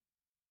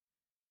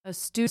A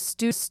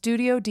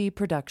Studio D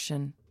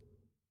production.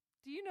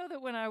 Do you know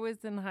that when I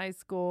was in high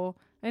school,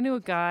 I knew a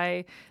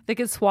guy that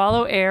could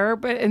swallow air,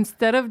 but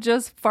instead of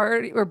just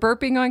farting or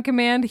burping on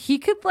command, he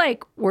could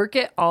like work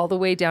it all the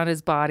way down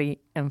his body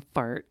and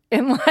fart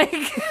in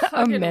like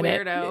a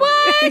minute. Weirdo.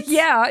 What?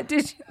 Yeah.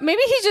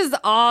 Maybe he just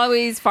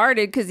always farted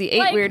because he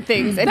ate weird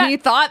things and he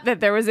thought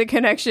that there was a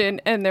connection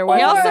and there was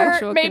no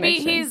actual maybe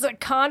connection. he's a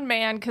con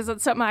man because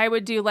it's something I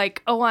would do.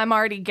 Like, oh, I'm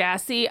already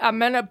gassy. I'm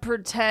gonna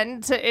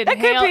pretend to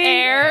inhale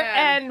air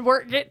and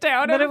work it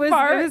down. But and it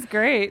was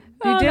great.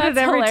 He Oh, did that's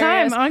it every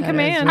hilarious. time on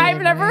command. really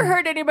I've never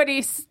heard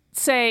anybody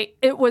say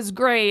it was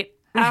great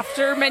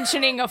after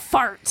mentioning a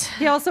fart.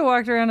 He also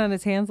walked around on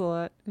his hands a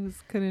lot. It was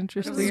kind of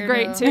interesting. It was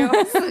great too.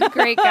 He's a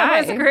great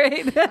guy. That was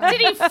great. Did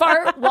he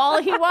fart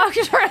while he walked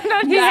around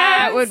on his That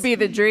hands? would be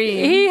the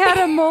dream. He had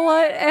a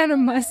mullet and a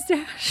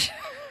mustache.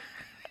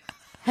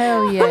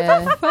 Hell yeah.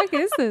 What the fuck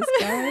is this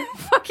guy?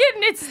 Fucking,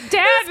 it's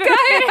dad.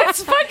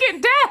 It's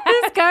fucking dad.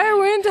 This guy I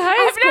went to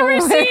high I've school never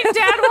with. seen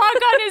dad walk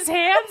on his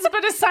hands,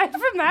 but aside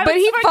from that, But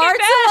it's he fucking farts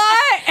dad. a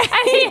lot.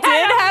 And he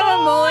did have a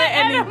mullet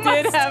and and a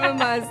he did have a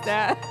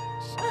mustache.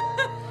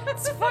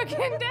 It's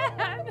fucking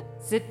dad.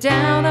 Sit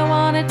down, I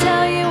want to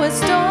tell you a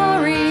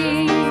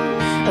story.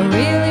 A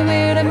really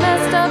weird and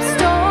messed up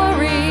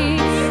story.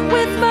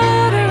 With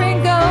murder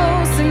and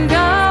ghosts and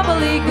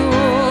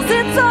gobbledygools.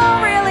 It's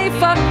all really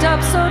fucked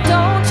up, so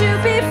don't you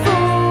be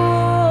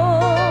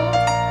fooled.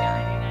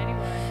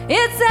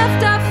 It's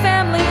effed up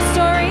family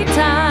story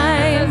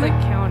time.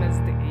 Doesn't count as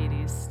the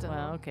 80s still.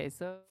 Well, okay,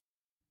 so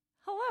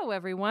hello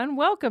everyone.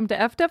 Welcome to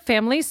Effed Up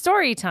Family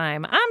Story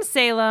Time. I'm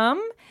Salem,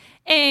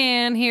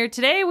 and here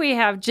today we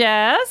have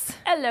Jess,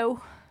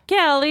 Hello.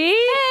 Kelly,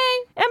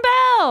 and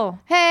Belle.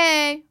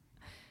 Hey.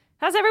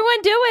 How's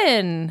everyone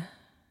doing?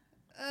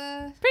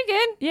 Pretty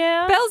good.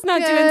 Yeah. Belle's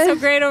not doing so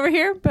great over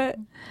here, but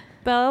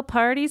Belle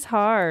parties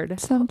hard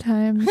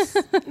Sometimes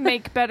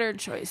Make better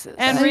choices.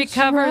 and I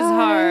recovers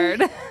try.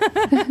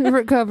 hard.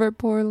 recover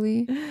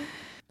poorly.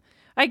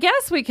 I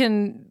guess we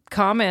can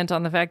comment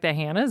on the fact that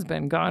Hannah's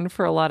been gone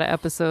for a lot of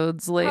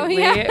episodes lately.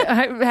 yeah.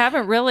 I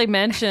haven't really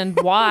mentioned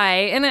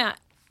why, and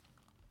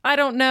I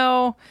don't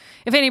know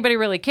if anybody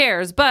really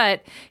cares,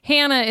 but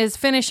Hannah is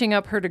finishing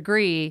up her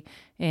degree,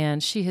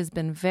 and she has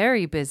been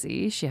very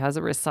busy. She has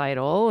a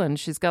recital, and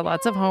she's got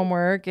lots of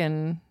homework,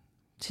 and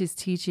she's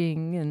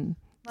teaching, and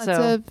Lots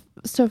so of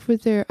stuff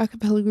with their a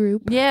cappella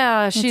group.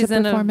 yeah, Lots she's of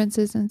in a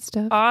performances and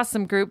stuff.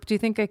 awesome group. Do you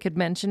think I could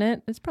mention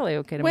it? It's probably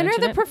okay to when are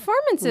mention the it.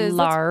 performances?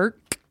 Lark.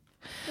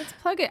 Let's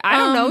plug it. I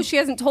don't know. She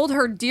hasn't told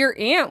her dear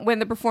aunt when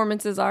the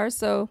performances are,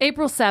 so.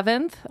 April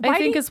 7th, I Why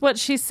think do- is what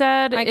she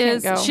said. I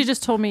can't go. She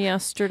just told me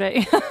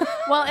yesterday.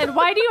 Well, and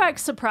why do you act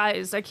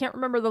surprised? I can't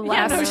remember the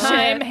last no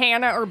time shit.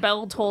 Hannah or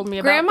Belle told me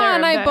about Grandma their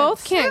and I events.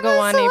 both can't go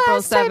on When's the April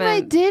last time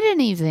I 7th. did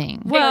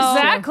anything? Well,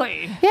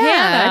 Exactly. Yeah,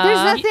 Hannah.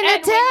 there's nothing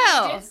And to when you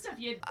tell. did stuff,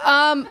 you-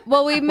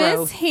 Well, we miss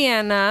Gross.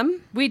 Hannah.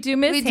 we do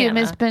miss We Hannah. do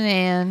miss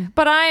Banan.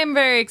 But I am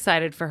very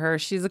excited for her.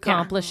 She's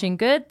accomplishing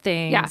good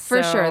things. Yeah,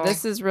 for so sure.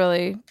 This is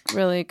really,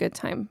 really a good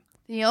time.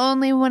 The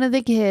only one of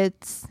the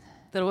kids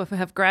that'll have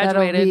that'll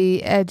graduated.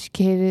 be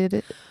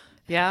educated.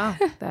 Yeah.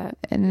 That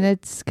And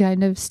it's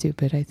kind of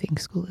stupid. I think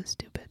school is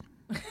stupid.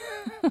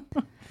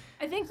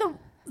 I think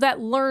that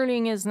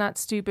learning is not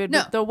stupid.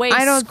 No, but the way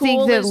I don't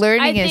school think that is,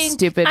 learning I is think-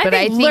 stupid, but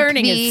I think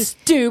learning the, is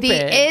stupid.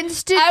 the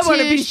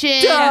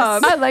institution.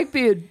 I like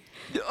being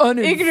uninformed.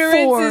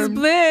 ignorance is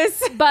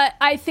bliss. But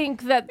I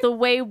think that the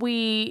way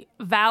we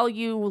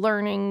value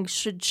learning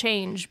should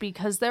change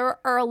because there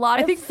are a lot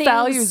I of think things.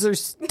 values are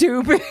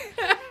stupid.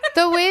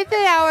 The way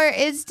that our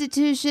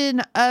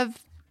institution of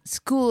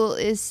school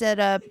is set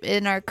up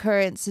in our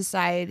current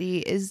society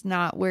is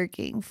not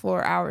working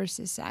for our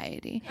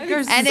society. And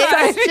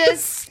it's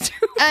just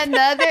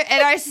another,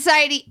 and our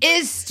society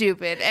is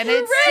stupid. And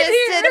it's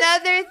just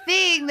another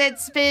thing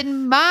that's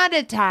been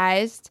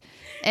monetized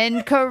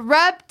and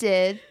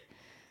corrupted.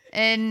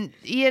 And,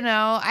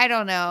 I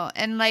don't know.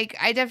 And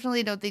I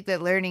definitely don't think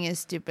that learning is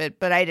stupid,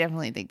 but I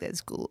definitely think that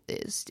school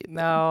is stupid.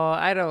 No,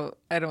 I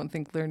don't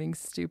think learning's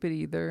stupid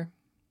either.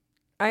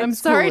 I'm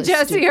School sorry, is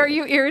Jessie. stupid. Are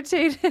you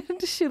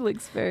irritated? She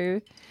looks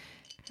very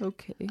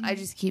okay. I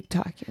just keep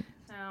talking.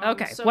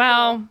 Okay. So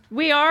well,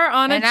 we are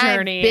on a And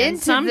journey. I've been and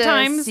to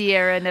sometimes the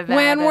Sierra Nevada.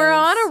 when we're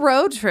on a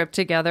road trip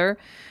together,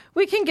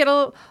 we can get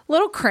a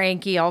little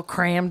cranky, all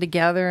crammed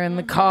together in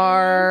the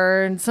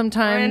car. And We're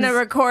sometimes in a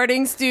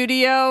recording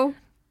studio.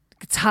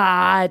 it's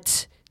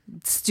hot.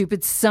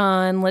 Stupid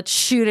sun. Let's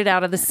shoot it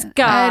out of the I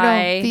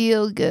sky. don't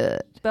feel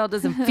good. Belle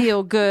doesn't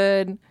feel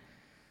good.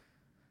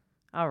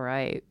 All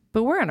right.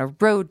 But we're on a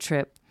road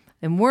trip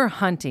and we're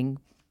hunting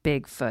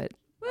Bigfoot.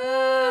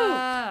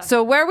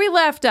 So where we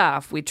left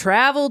off, we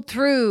traveled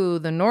through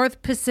the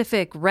North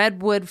Pacific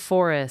Redwood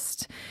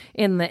Forest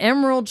in the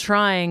Emerald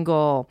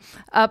Triangle,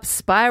 up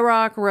Spy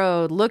Rock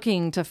Road,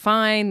 looking to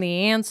find the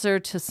answer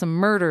to some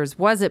murders.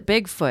 Was it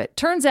Bigfoot?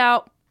 Turns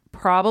out,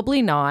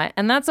 probably not.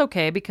 And that's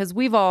okay because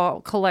we've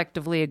all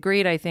collectively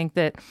agreed, I think,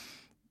 that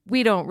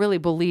we don't really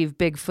believe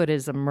Bigfoot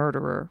is a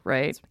murderer,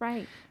 right?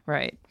 Right.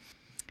 Right.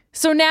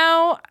 So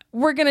now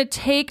we're going to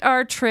take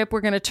our trip.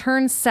 We're going to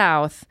turn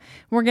south.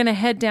 We're going to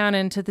head down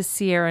into the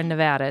Sierra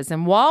Nevadas.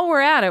 And while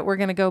we're at it, we're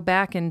going to go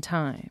back in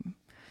time.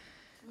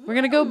 We're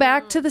going to go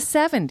back to the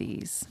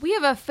 70s. We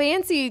have a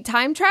fancy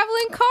time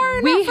traveling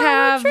car.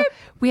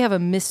 We have a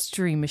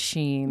mystery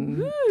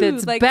machine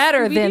that's like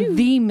better Scooby-Doo. than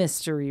the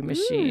mystery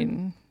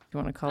machine. You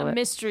want to call it?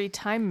 Mystery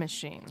time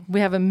machine.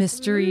 We have the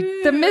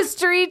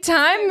mystery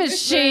time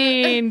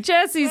machine.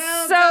 Jesse's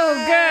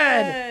so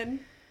good.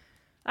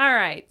 All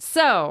right.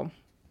 So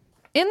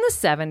in the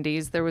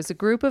 70s, there was a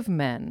group of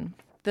men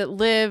that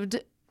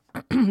lived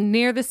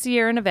near the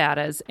Sierra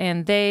Nevadas,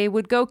 and they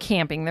would go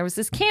camping. There was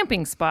this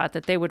camping spot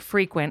that they would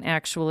frequent,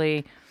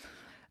 actually,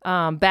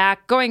 going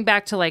back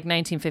to like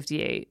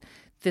 1958.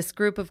 This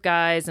group of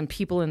guys and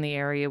people in the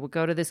area would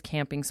go to this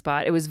camping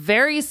spot. It was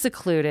very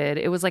secluded.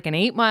 It was like an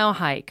 8-mile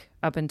hike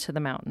up into the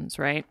mountains,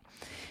 right?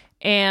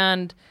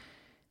 And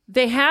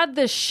they had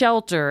this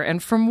shelter,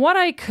 and from what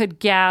I could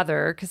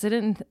gather, because I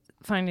didn't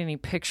find any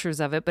pictures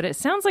of it, but it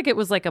sounds like it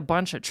was like a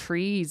bunch of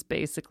trees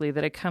basically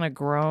that had kind of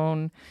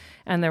grown,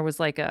 and there was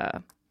like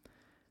a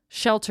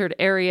sheltered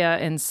area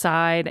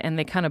inside, and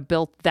they kind of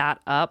built that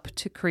up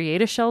to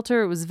create a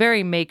shelter. It was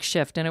very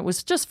makeshift, and it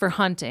was just for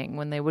hunting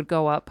when they would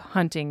go up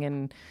hunting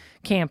and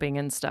camping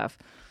and stuff.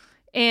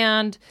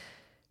 And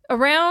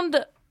around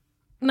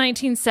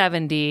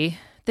 1970,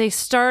 they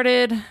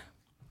started,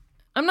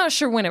 I'm not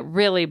sure when it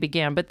really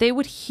began, but they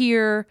would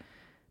hear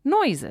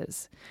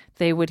noises.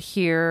 They would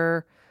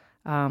hear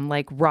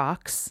like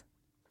rocks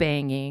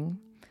banging,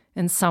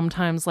 and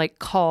sometimes like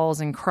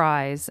calls and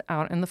cries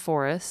out in the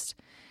forest.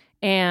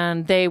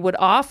 And they would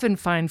often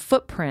find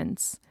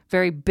footprints,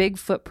 very big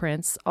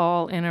footprints,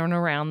 all in and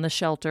around the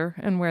shelter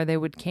and where they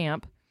would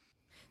camp.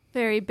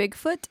 Very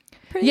Bigfoot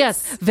prints?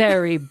 Yes,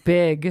 very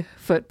big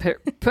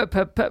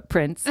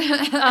footprints.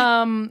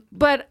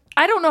 But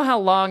I don't know how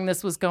long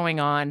this was going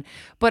on,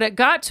 but it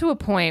got to a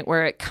point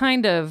where it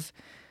kind of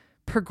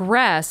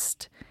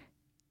progressed,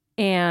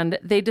 and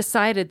they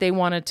decided they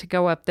wanted to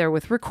go up there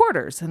with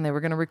recorders, and they were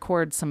going to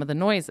record some of the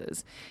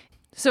noises.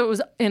 So it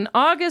was in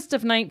August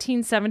of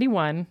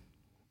 1971.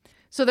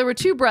 So there were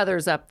two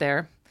brothers up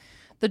there,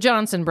 the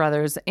Johnson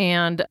brothers,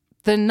 and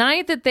the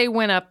night that they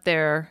went up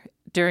there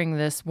during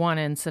this one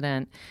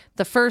incident,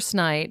 the first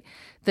night,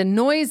 the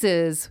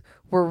noises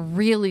were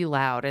really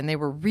loud and they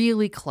were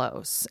really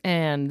close.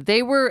 And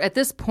they were at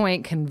this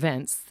point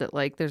convinced that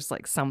like there's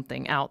like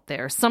something out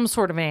there, some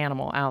sort of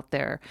animal out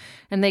there,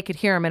 and they could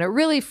hear him. And it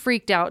really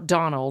freaked out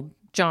Donald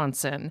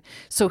Johnson.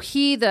 So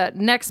the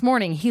next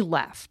morning he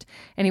left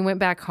and he went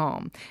back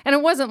home. And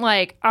it wasn't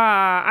like,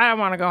 I don't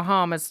want to go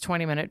home. It's a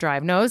 20-minute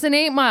drive. No, it was an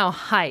 8-mile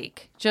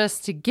hike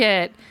just to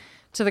get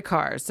to the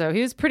car. So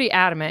he was pretty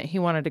adamant he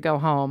wanted to go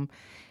home.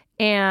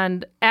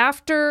 And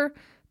after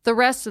the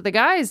rest of the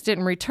guys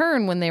didn't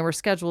return when they were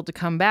scheduled to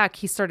come back,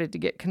 he started to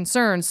get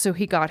concerned. So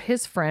he got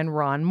his friend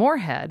Ron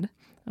Moorhead.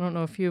 I don't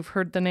know if you've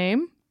heard the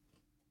name.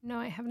 No,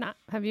 I have not.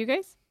 Have you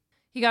guys?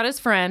 He got his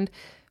friend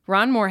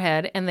Ron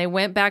Moorhead, and they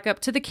went back up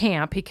to the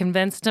camp. He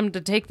convinced him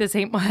to take this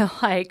 8-mile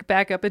hike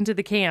back up into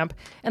the camp.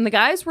 And the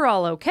guys were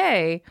all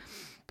okay,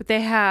 but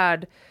they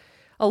had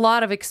a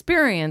lot of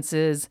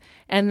experiences.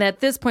 And at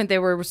this point,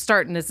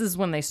 this is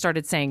when they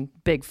started saying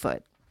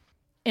Bigfoot.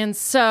 And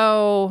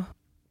so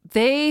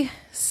they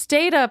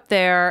stayed up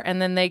there,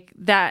 and then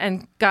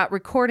and got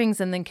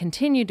recordings, and then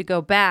continued to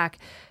go back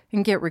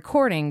and get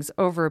recordings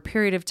over a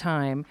period of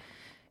time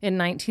in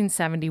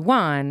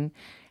 1971.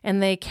 And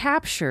they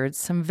captured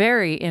some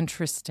very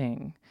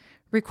interesting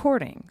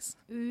recordings.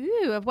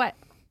 Ooh, of what?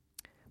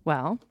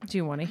 Well, do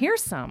you want to hear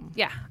some?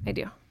 Yeah, I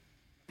do.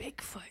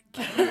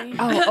 Bigfoot.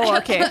 Oh,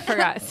 okay. I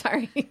forgot.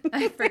 Sorry.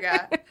 I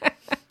forgot.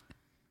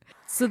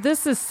 So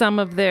this is some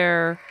of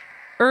their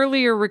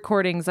earlier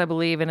recordings, I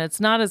believe, and it's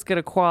not as good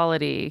a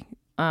quality.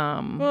 Well,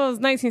 it was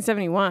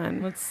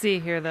 1971. Let's see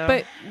here, though.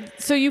 But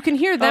so you can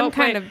hear them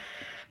kind of. Here,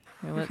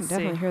 You let's can see.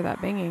 definitely hear that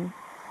banging.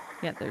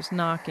 Yeah, there's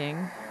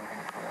knocking.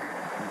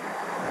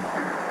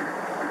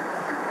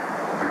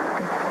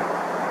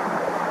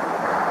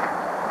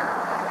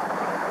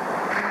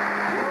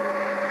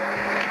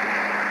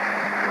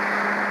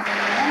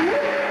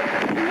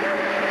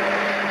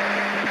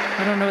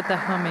 I don't know what the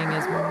humming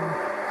is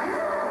more.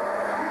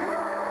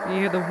 You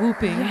hear the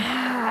whooping.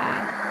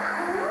 Yeah.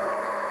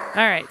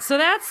 All right, so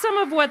that's some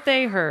of what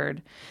they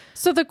heard.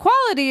 So the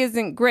quality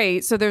isn't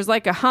great. So there's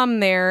like a hum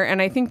there,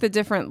 and I think the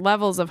different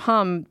levels of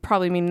hum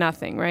probably mean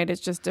nothing, right?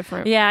 It's just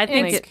different. Yeah, I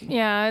think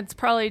It's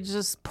probably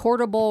just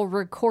portable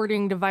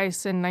recording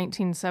device in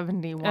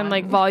 1971. and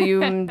like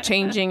volume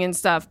changing and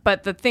stuff.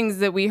 But the things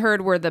that we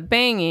heard were the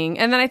banging,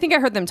 and then I think I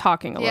heard them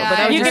talking a little bit.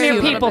 I you can heard hear a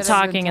little people bit of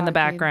them talking in the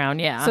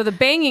background. Yeah. So the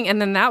banging,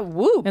 and then that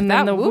whoop, And that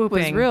then the whoop was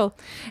whooping. real.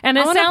 and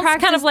I it wanna sounds kind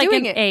practice of like an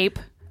doing it. ape.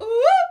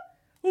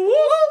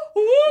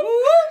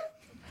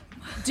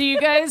 Do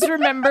you guys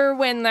remember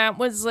when that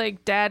was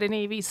like Dad and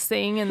Evie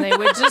sing, and they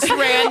would just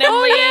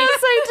randomly? Yes,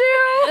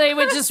 I They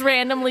would just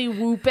randomly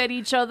whoop at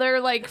each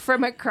other like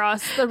from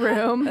across the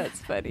room.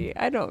 That's funny.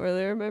 I don't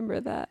really remember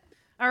that.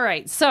 All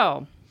right,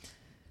 so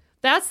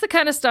that's the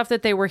kind of stuff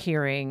that they were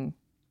hearing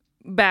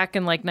back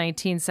in like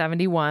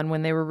 1971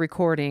 when they were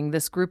recording,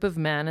 this group of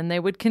men, and they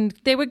would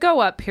go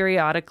up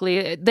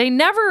periodically. They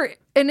never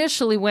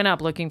initially went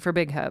up looking for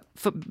Bigfoot.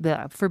 For Big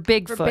Hub?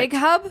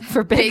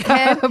 For Big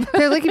Hub.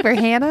 They're looking for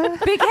Hannah.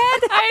 Big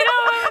Head? I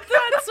know.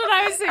 That's what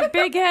I was saying.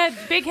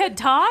 Big Head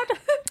Todd?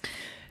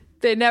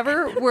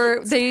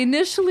 They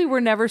initially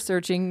were never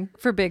searching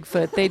for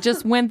Bigfoot. They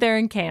just went there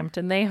and camped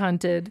and they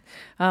hunted.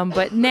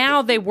 But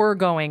now they were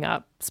going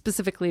up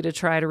specifically to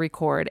try to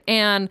record.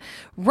 And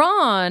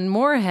Ron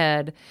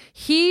Moorhead,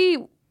 he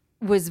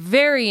was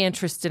very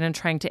interested in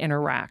trying to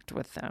interact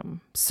with them.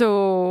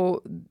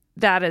 So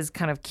that is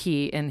kind of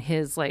key in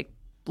his like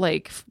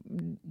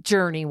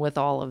journey with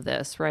all of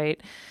this, right?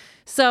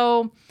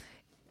 So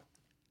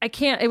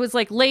it was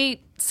like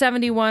late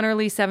 71,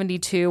 early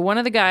 72. One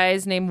of the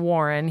guys named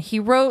Warren, he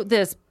wrote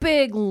this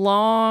big,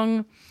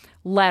 long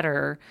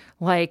letter,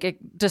 like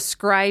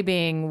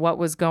describing what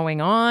was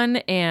going on.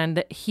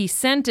 And he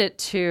sent it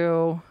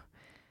to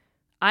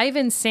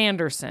Ivan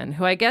Sanderson,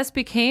 who I guess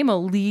became a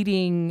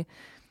leading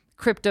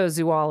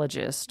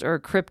cryptozoologist or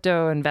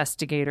crypto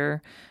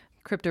investigator,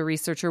 crypto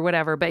researcher,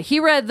 whatever. But he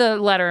read the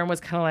letter and was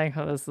kind of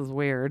like, oh, this is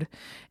weird.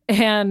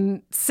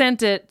 And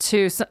sent it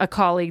to a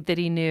colleague that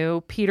he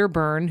knew, Peter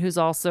Byrne, who's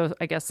also,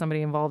 I guess,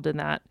 somebody involved in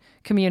that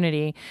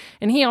community.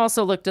 And he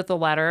also looked at the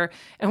letter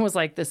and was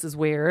like, this is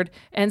weird,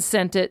 and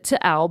sent it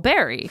to Al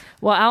Berry.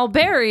 Well, Al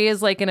Berry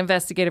is like an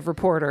investigative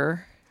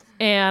reporter.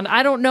 And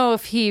I don't know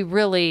if he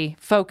really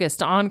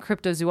focused on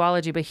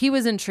cryptozoology, but he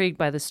was intrigued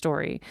by the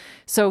story.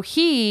 So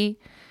he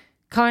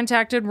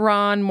contacted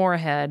Ron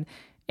Moorhead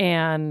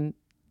and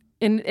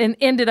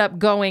ended up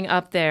going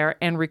up there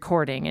and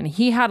recording. And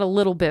he had a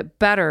little bit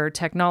better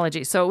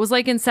technology. So it was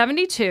like in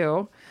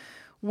 72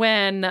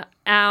 when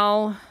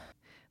Al,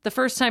 the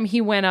first time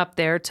he went up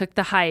there, took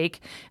the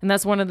hike. And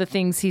that's one of the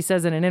things he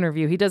says in an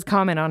interview. He does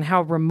comment on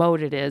how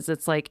remote it is.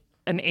 It's like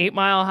an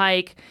 8-mile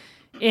hike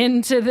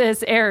into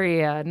this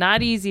area.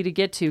 Not easy to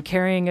get to,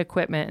 carrying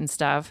equipment and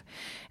stuff.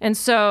 And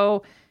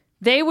so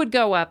they would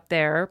go up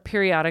there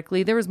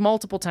periodically. There was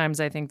multiple times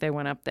I think they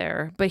went up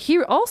there. But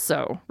he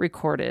also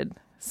recorded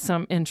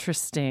some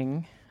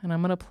interesting, and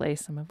I'm going to play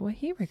some of what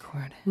he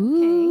recorded.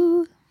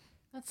 Ooh. Okay.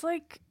 That's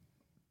like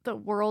the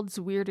world's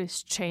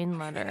weirdest chain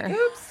letter.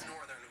 Oops.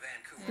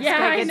 Yeah,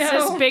 I know.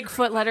 It's this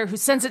Bigfoot letter who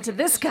sends it to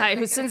this guy,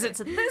 who sends it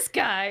to this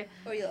guy.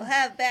 Or you'll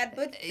have bad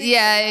foot.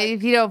 Yeah,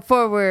 if you don't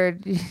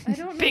forward,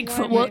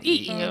 Bigfoot will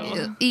eat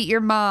you. eat your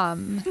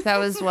mom. That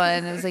was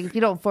one. It was like, if you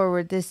don't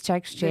forward this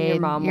text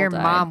chain, your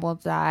mom will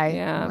die.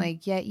 Yeah. I'm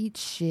like, yeah, eat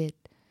shit.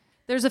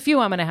 There's a few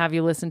I'm going to have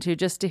you listen to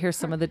just to hear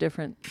some of the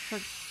different.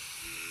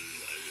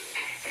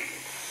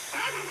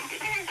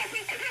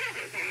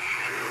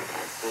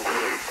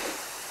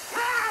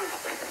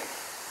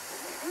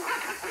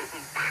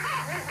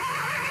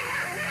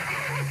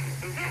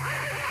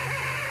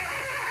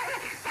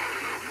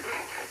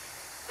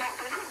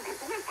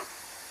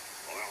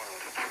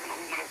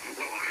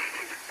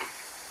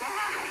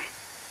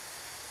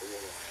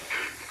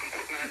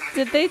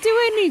 Did they do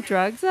any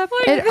drugs up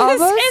there? It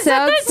almost Is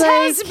that sounds the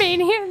like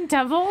Tasmanian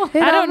devil?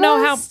 I don't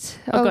know how.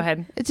 Oh, go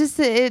ahead. It just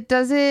it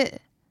doesn't.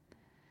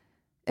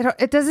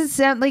 It doesn't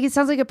sound like it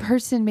sounds like a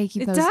person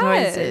making It those does.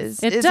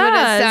 noises. It is what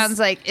does. it sounds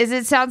like.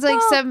 It sounds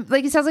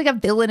like it sounds like a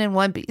villain in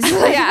One Piece.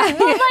 Yeah.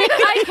 Well,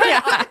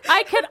 like,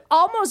 I could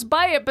almost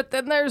buy it, but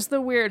then there's the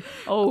weird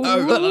and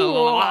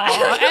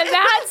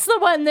that's the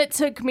one that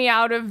took me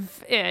out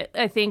of it.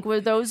 I think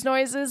with those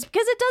noises,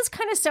 because it does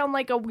kind of sound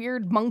like a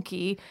weird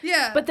monkey.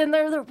 Yeah. But then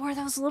there were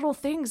those little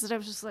things that I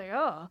was just like,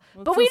 oh.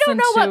 But we don't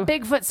know what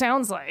Bigfoot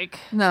sounds like.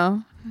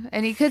 No,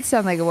 and he could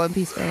sound like a One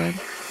Piece villain.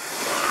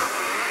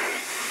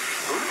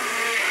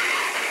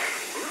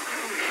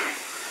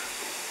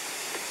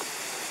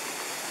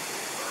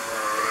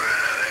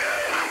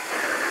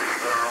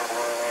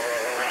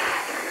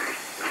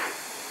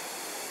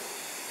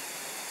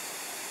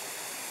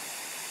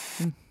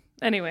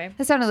 Anyway,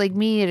 That sounded like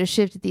me at a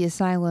shift at the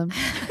asylum.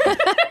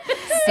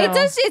 It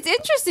does. It's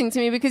interesting to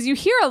me because you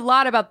hear a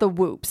lot about the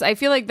whoops. I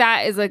feel like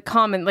that is a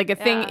common, like a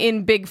thing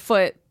in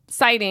Bigfoot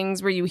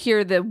sightings where you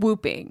hear the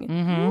whooping.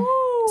 Mm-hmm.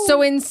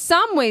 So in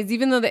some ways,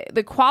 even though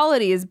the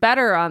quality is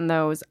better on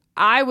those,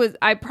 I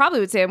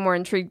probably would say I'm more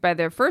intrigued by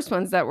their first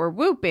ones that were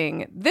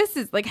whooping. This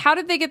is like, how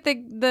did they get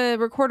the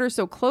recorder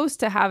so close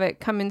to have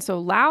it come in so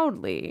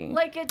loudly?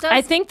 Like it does.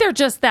 I think they're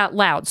just that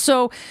loud.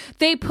 So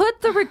they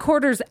put the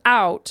recorders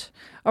out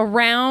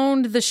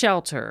around the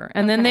shelter,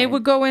 and then they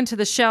would go into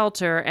the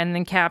shelter and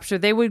then capture.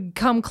 They would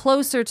come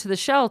closer to the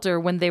shelter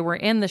when they were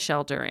in the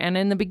shelter. And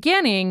in the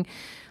beginning,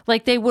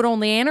 like they would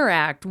only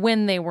interact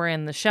when they were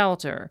in the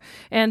shelter.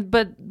 And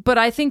but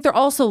I think they're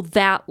also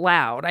that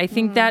loud. I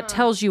think that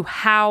tells you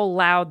how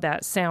loud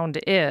that sound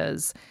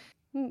is.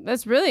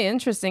 That's really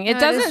interesting. It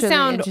That doesn't is really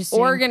sound interesting.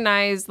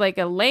 organized like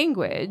a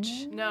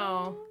language,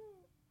 No.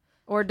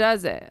 or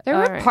does it? There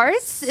All were right.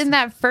 parts in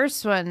that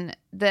first one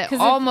that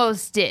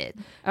almost did.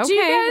 Okay, Do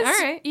you guys,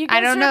 all right. You guys I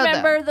don't know,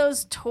 remember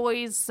those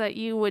toys that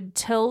you would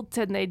tilt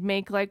and they'd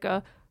make like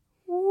a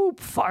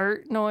whoop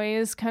fart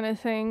noise kind of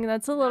thing?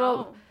 That's a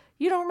little.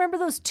 You don't remember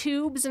those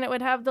tubes, and it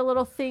would have the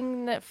little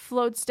thing that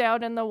floats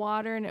down in the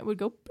water, and it would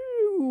go.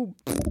 Pew.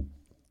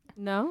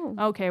 No.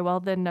 Okay, well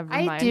then never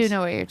mind. I do know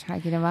what you're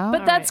talking about.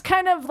 But that's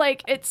kind of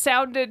like, it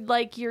sounded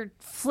like you're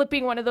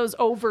flipping one of those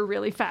over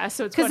really fast.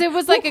 So it's Because going, it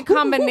was like a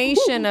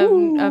combination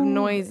of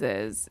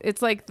noises.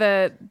 It's like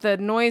the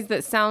noise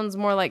that sounds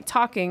more like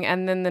talking,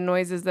 and then the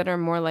noises that are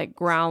more like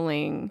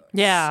growling.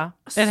 Yeah,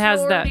 it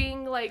has that.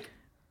 snorting, like,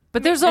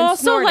 But there's and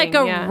also like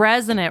snorting, a yeah.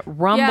 resonant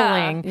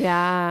rumbling.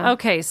 Yeah.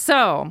 Okay,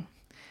 so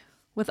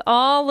with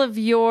all of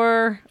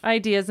your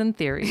ideas and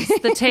theories,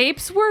 the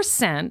tapes were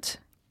sent.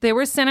 They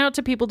were sent out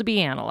to people to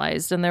be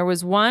analyzed. And there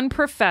was one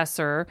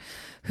professor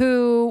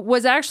who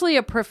was actually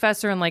a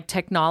professor in like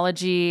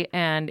technology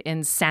and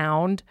in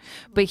sound,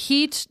 but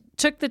he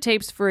took the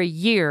tapes for a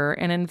year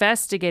and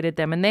investigated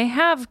them. And they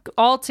have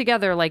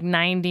altogether like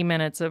 90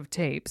 minutes of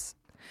tapes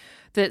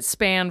that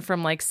span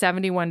from like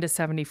 71 to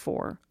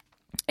 74.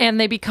 And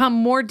they become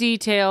more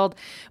detailed,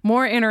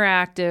 more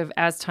interactive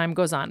as time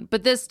goes on.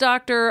 But this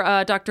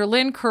Dr.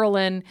 Lynn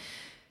Curlin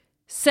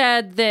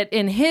said that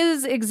in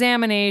his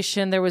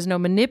examination, there was no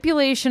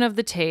manipulation of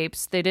the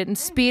tapes. They didn't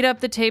speed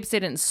up the tapes. They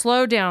didn't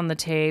slow down the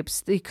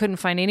tapes. They couldn't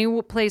find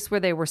any place where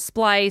they were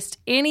spliced,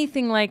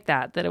 anything like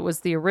that, that it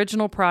was the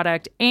original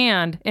product.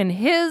 And in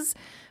his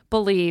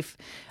belief,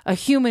 a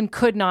human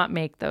could not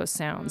make those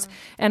sounds.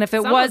 And if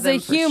it Some was of them a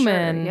for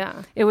human, sure,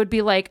 yeah. it would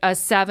be like a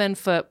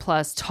 7-foot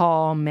plus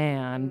tall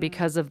man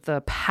because of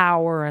the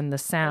power and the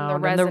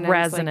sound and the resonance, like you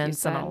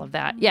resonance and said. all of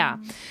that. Yeah.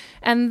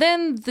 And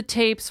then the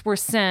tapes were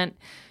sent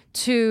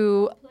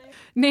to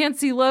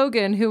Nancy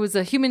Logan, who was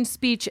a human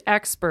speech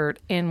expert.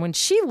 And when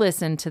she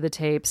listened to the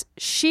tapes,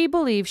 she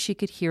believed she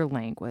could hear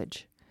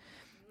language.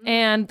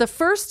 And the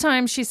first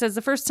time she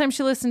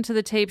listened to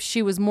the tapes,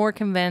 she was more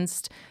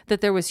convinced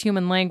that there was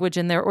human language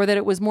in there or that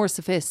it was more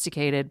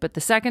sophisticated. But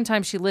the second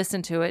time she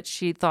listened to it,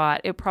 she thought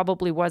it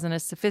probably wasn't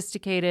as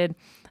sophisticated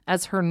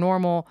as her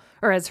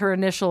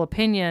initial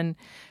opinion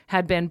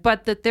had been,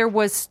 but that there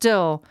was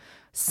still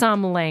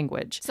some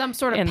language. Some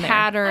sort of in there.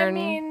 pattern.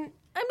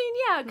 I mean,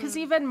 yeah, because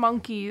even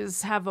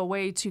monkeys have a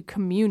way to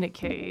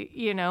communicate,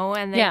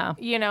 and they, Yeah.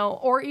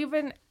 or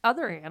even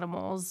other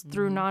animals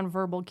through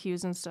nonverbal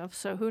cues and stuff.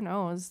 So who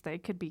knows? They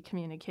could be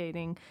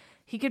communicating.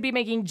 He could be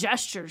making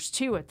gestures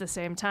too at the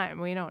same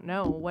time. We don't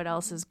know what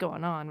else is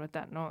going on with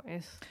that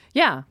noise.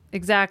 Yeah,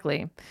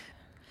 exactly.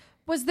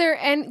 Was there,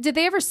 and did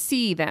they ever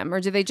see them, or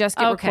did they just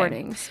get Okay.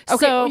 recordings?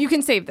 Okay, So- you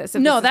can save this.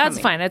 No, that's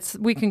fine.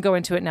 We can go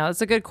into it now.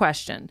 It's a good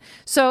question.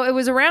 So it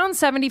was around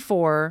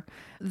 74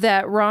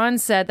 that Ron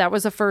said that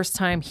was the first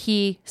time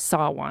he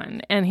saw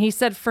one. And he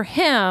said for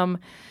him,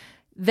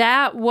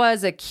 that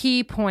was a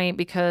key point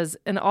because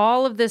in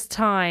all of this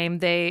time,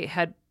 they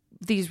had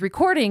these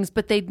recordings,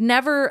 but they'd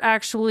never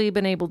actually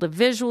been able to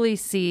visually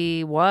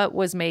see what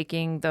was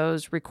making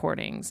those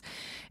recordings.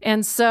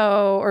 And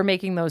so, or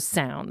making those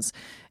sounds.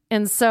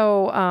 And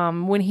so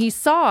when he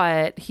saw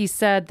it, he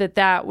said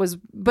that was,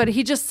 but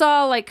he just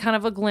saw like kind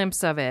of a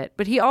glimpse of it.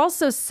 But he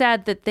also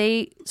said that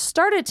they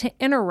started to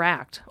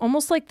interact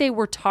almost like they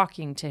were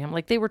talking to him,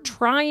 like they were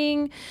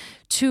trying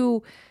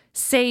to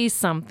say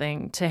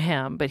something to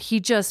him, but he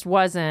just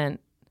wasn't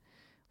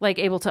like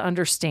able to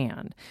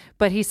understand.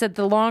 But he said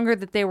the longer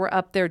that they were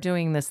up there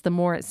doing this, the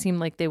more it seemed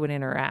like they would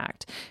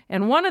interact.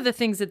 And one of the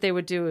things that they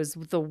would do is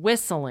the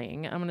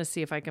whistling. I'm going to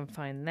see if I can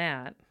find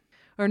that.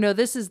 Or no,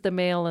 this is the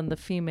male and the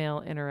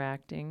female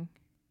interacting.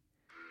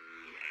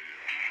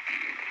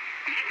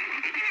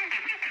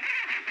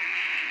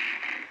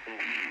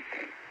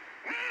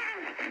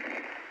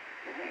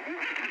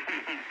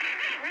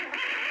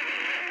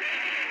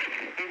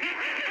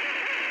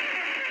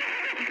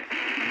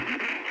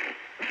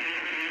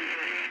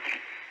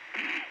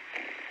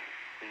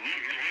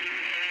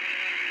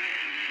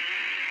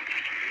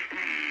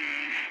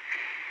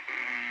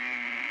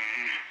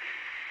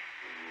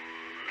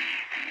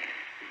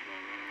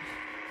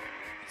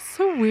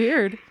 So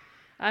weird.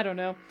 I don't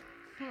know.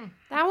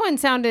 That one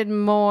sounded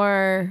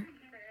more.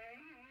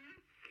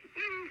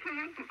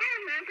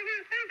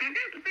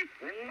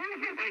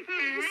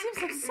 He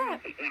seems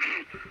upset.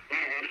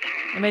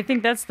 And I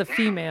think that's the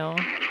female.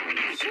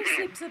 She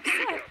seems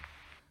upset.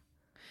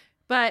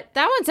 But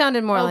That one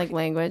sounded more like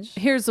language.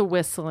 here's a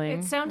whistling.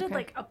 It sounded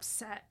like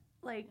upset,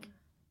 like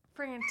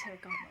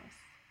frantic almost.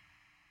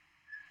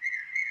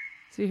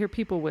 So you hear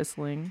people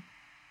whistling.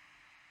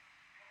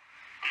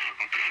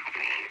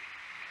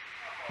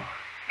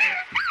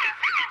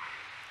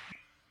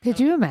 Could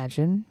you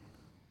imagine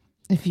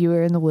if you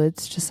were in the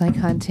woods just like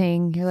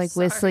hunting, you're like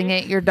whistling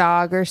at your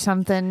dog or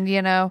something,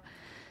 Yeah.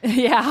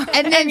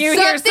 and then you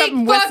hear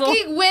something something whistle.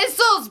 fucking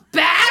whistles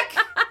back?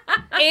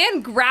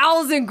 And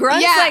growls and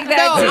grunts Yeah, like that.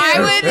 no, too.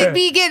 I would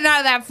be getting out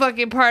of that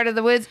fucking part of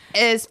the woods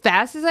as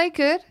fast as I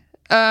could.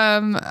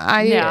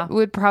 I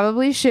would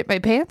probably shit my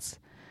pants.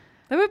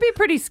 That would be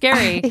pretty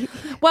scary.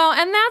 Well,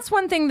 and that's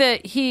one thing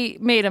that he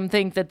made him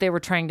think that they were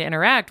trying to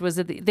interact was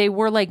that they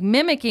were like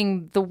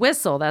mimicking the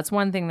whistle. That's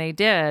one thing they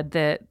did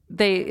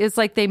it's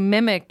like they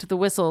mimicked the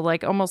whistle,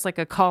 like almost like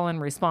a call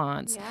and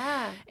response.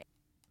 Yeah.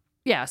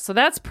 yeah, so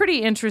that's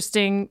pretty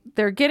interesting.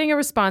 They're getting a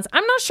response.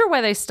 I'm not sure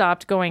why they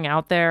stopped going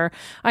out there.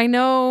 I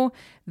know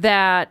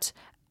that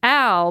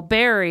Al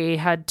Barry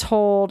had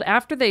told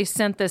after they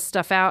sent this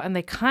stuff out and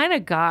they kind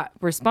of got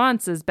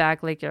responses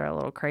back like, you're a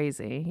little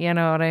crazy. You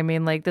know what I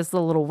mean? Like, this is a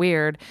little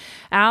weird.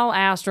 Al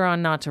asked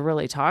Ron not to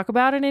really talk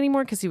about it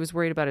anymore because he was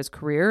worried about his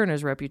career and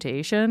his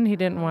reputation. He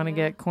didn't want to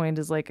get coined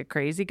as like a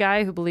crazy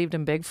guy who believed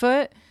in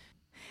Bigfoot.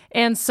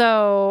 And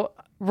so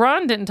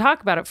Ron didn't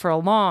talk about it for a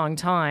long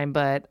time,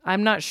 but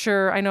I'm not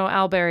sure. I know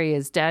Al Barry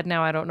is dead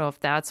now. I don't know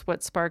if that's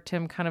what sparked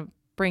him kind of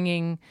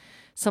bringing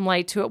some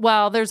light to it.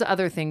 Well, there's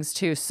other things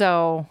too.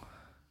 So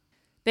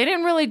they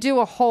didn't really do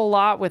a whole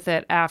lot with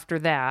it after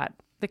that.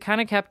 They kind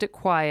of kept it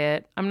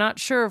quiet. I'm not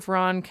sure if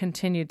Ron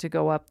continued to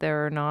go up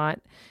there or not.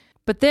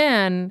 But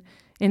then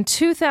in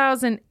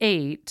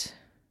 2008,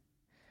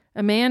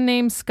 a man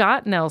named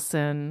Scott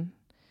Nelson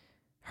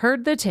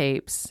heard the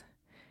tapes,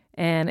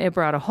 and it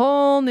brought a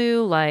whole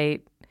new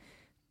light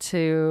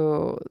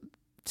to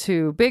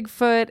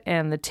Bigfoot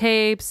and the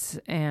tapes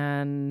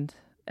and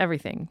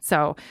everything.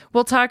 So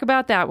we'll talk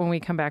about that when we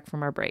come back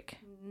from our break.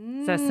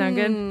 Does that sound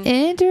good?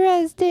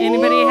 Interesting.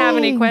 Anybody have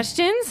any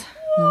questions?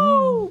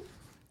 So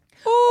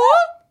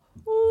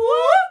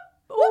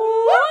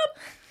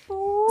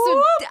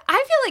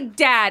I feel like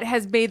Dad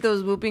has made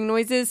those whooping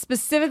noises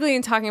specifically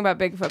in talking about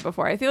Bigfoot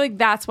before. I feel like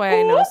that's why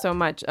I know so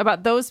much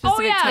about those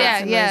specific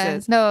types of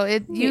noises. No,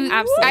 absolutely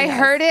I does.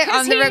 heard it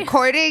on the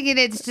recording, and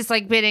it's just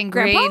like been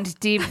ingrained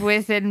deep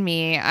within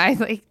me.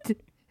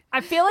 I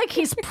feel like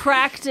he's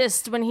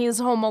practiced when he's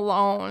home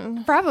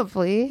alone.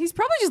 Probably. He's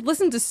probably just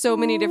listened to so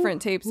many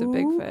different tapes of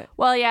Bigfoot.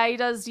 Well, yeah, he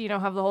does,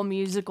 have the whole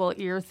musical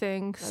ear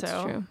thing.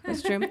 That's true.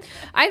 That's true.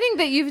 I think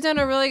that you've done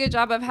a really good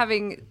job of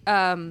having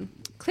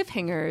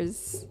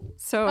cliffhangers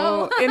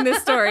in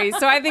this story.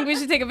 So I think we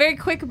should take a very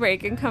quick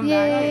break and come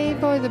back. Yay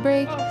for the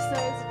break.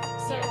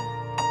 So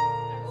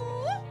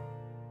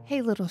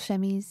Hey, little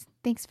shemmies.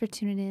 Thanks for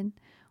tuning in.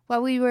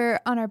 While we were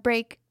on our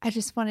break, I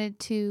just wanted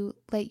to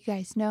let you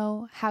guys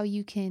know how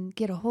you can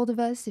get a hold of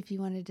us if you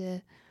wanted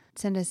to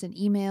send us an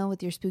email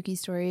with your spooky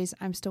stories.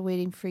 I'm still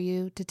waiting for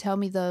you to tell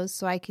me those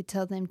so I could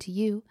tell them to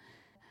you.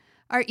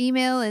 Our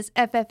email is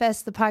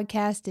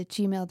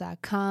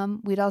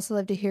ffsthepodcast@gmail.com. We'd also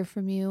love to hear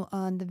from you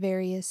on the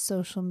various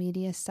social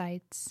media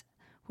sites.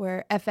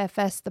 We're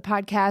FFS the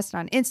Podcast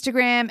on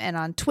Instagram and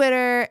on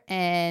Twitter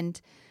and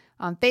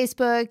on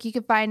Facebook. You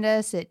can find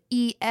us at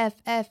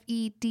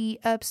EFFED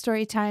Up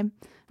Storytime.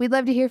 We'd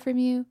love to hear from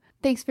you.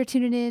 Thanks for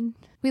tuning in.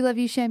 We love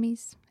you,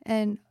 Shemmies.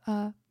 And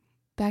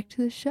back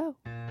to the show.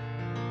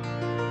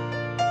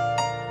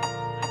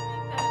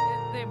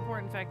 The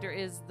important factor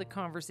is the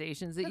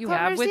conversations that you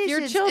have with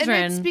your children.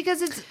 And it's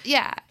because it's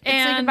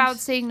like about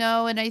saying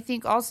no. And I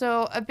think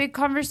also a big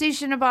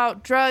conversation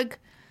about drug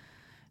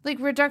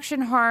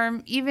reduction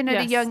harm, even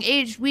at a young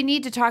age. We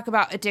need to talk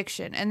about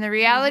addiction and the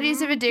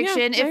realities of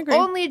addiction, if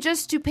only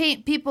just to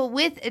paint people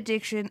with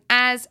addiction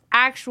as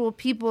actual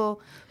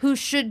people who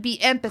should be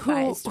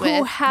empathized with.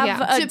 Who have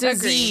a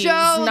disease. To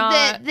show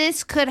that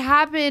this could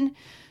happen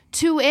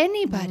to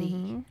anybody.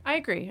 Mm-hmm. I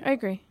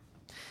agree.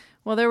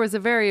 Well, there was a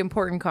very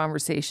important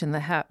conversation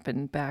that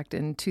happened back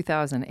in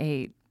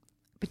 2008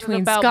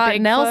 between About Scott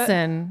Bigfoot?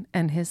 Nelson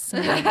and his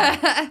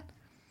son.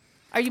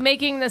 Are you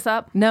making this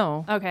up?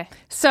 No. Okay.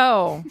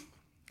 So,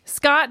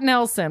 Scott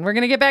Nelson. We're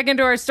going to get back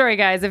into our story,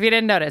 guys, if you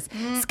didn't notice.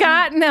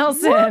 Scott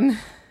Nelson.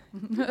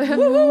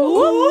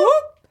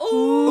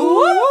 Okay.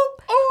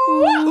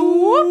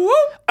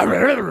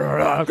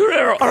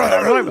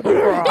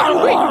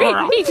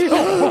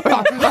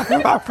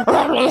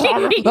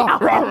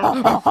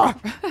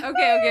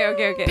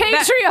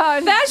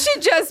 Patreon. That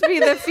should just be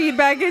the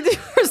feedback into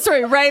our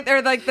story, right?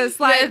 Or like the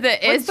slide.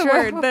 What's the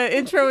word? The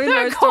intro into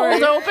our story.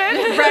 Cold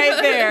open. Right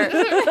there.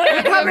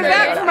 We're coming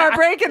back from our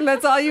break, and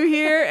that's all you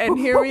hear. And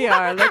here we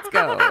are. Let's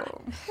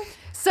go.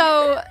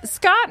 So,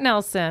 Scott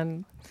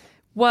Nelson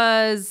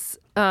was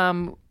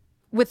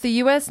with the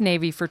U.S.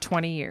 Navy for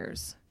 20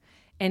 years.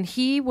 And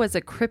he was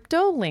a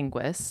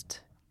cryptolinguist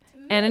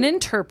and an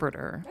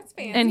interpreter. That's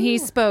fancy. And he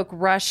spoke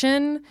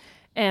Russian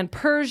and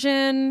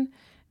Persian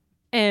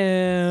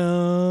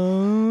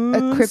and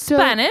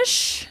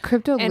Spanish.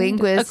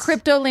 Cryptolinguist. A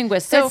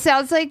cryptolinguist. So That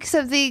sounds like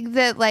something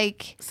that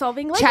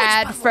Solving language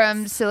Chad puzzles.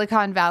 from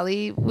Silicon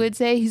Valley would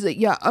say. He's like,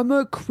 yeah, I'm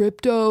a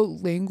crypto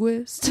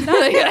linguist. This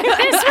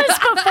was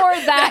before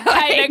that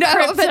kind of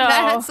crypto. But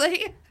that's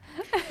like,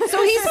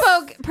 So he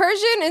spoke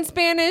Persian and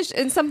Spanish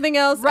and something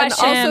else,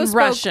 Russian. and also spoke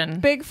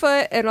Russian.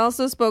 Bigfoot, and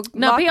also spoke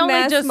No, Loch he only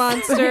Ness just-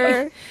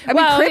 Monster. I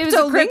well, mean, he was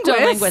a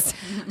cryptolinguist.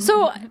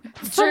 So,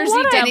 from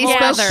what and he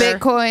I spoke gather,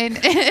 Bitcoin.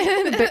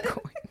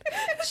 Bitcoin.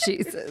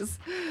 Jesus.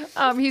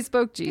 He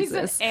spoke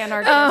Jesus.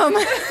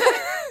 Anarchist.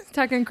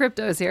 Talking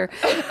cryptos here.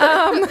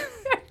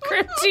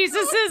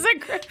 Jesus is a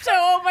crypto.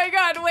 Oh my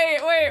God! Wait.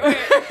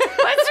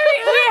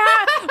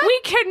 We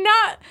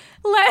cannot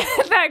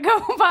let that go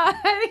by.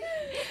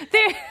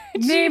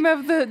 Name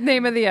of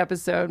the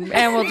episode,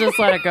 and we'll just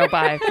let it go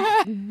by.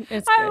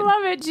 It's I good.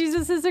 love it.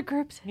 Jesus is a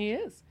crypto. He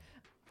is.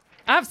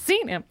 I've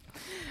seen him.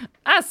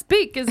 I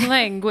speak his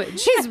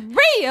language. He's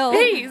real.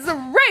 He's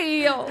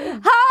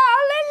real.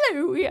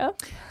 Hallelujah.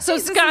 So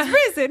Jesus Scott, is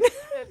risen.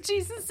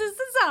 Jesus is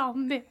a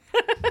zombie.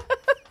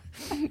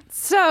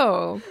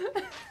 so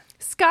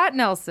Scott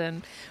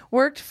Nelson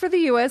worked for the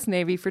U.S.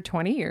 Navy for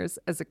 20 years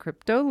as a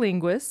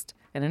cryptolinguist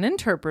and an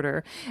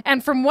interpreter.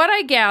 And from what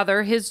I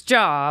gather, his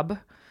job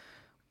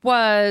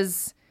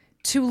was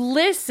to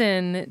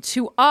listen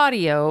to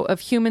audio of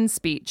human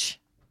speech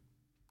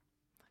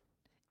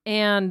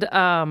and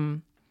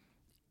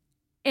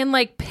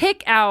like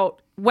pick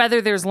out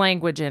whether there's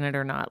language in it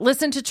or not.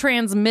 Listen to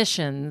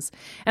transmissions.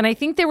 And I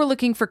think they were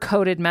looking for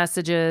coded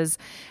messages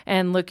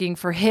and looking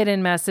for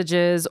hidden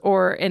messages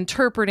or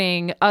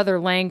interpreting other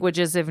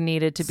languages if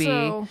needed to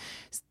be.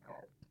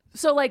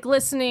 So like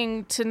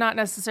listening to not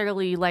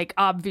necessarily like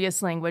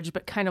obvious language,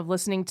 but kind of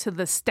listening to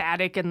the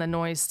static and the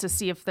noise to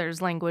see if there's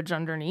language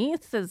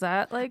underneath. Is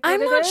that like what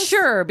I'm it not is?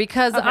 sure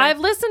because I've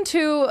listened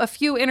to a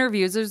few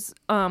interviews. There's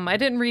I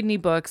didn't read any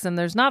books and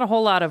there's not a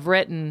whole lot of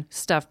written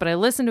stuff, but I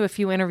listened to a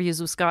few interviews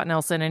with Scott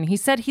Nelson and he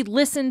said he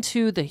listened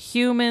to the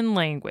human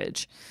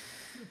language.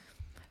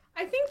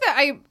 I think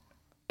that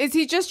is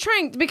he just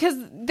trying, because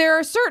there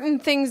are certain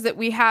things that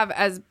we have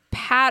as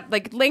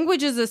like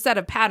language is a set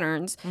of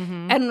patterns,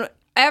 and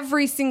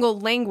every single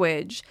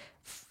language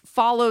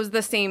follows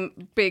the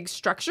same big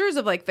structures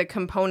of like the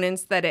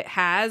components that it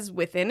has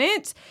within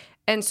it.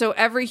 And so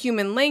every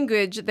human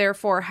language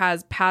therefore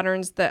has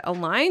patterns that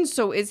align.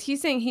 So is he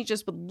saying he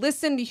just would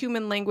listen to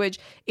human language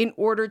in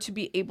order to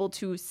be able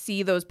to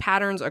see those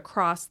patterns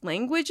across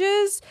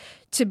languages,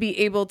 to be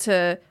able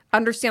to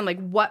understand like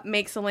what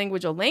makes a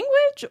language,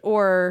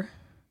 or...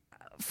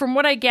 From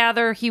what I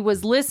gather, he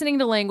was listening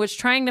to language,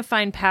 trying to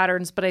find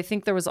patterns, but I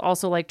think there was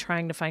also like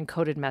trying to find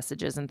coded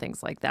messages and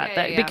things like that,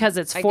 Yeah. because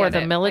it's for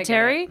the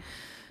military.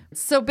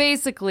 So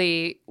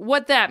basically,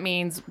 what that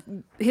means,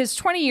 his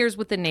 20 years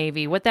with the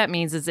Navy, what that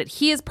means is that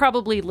he has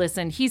probably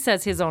listened, he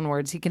says his own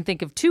words, he can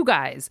think of 2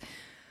 guys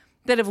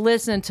that have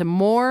listened to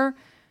more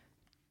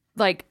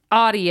like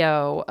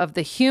audio of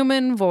the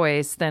human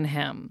voice than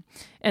him.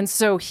 And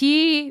so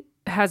he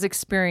has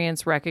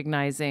experience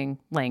recognizing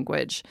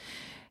language.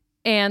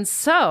 And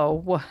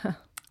so,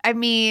 I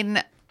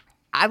mean,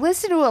 I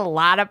listen to a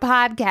lot of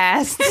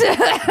podcasts.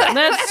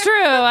 that's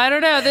true. I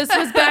don't know. This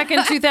was back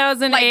in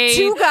 2008. like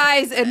 2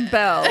 guys and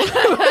Belle.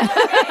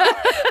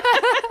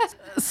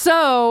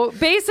 So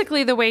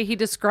basically the way he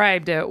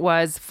described it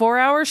was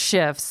 4-hour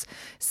shifts,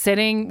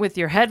 sitting with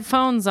your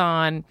headphones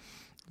on,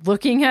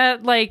 looking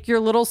at like your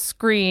little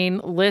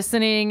screen,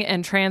 listening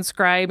and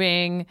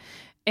transcribing,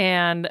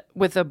 and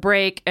with a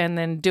break, and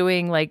then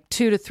doing like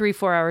 2 to 3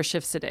 4-hour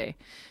shifts a day.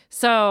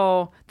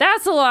 So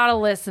that's a lot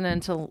of listening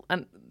to.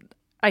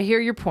 I hear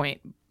your point.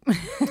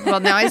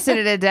 Well, now I sit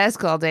at a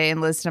desk all day and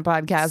listen to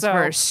podcasts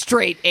for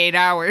straight 8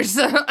 hours.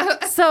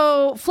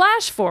 So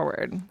flash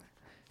forward.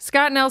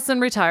 Scott Nelson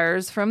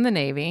retires from the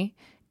Navy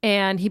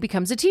and he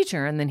becomes a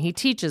teacher, and then he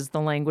teaches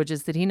the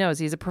languages that he knows.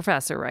 He's a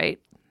professor, right?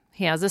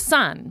 He has a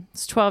son.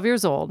 He's 12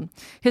 years old.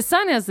 His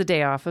son has the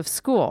day off of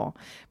school,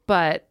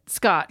 but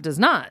Scott does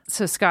not.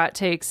 So Scott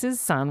takes his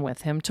son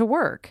with him to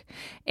work,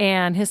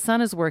 and his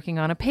son is working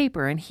on a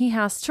paper, and he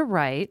has to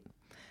write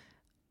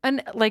an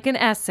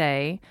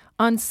essay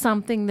on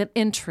something that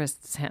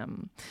interests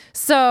him.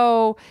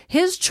 So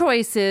his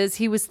choices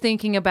he was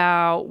thinking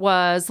about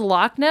was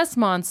Loch Ness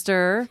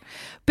Monster,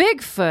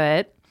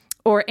 Bigfoot,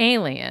 or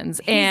aliens.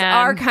 He's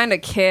our kind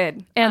of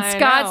kid. And I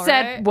Scott know,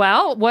 said, right?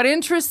 well, what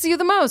interests you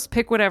the most?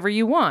 Pick whatever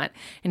you want.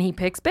 And he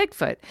picks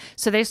Bigfoot.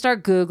 So they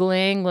start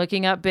Googling,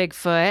 looking up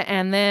Bigfoot.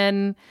 And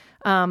then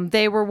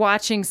they were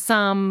watching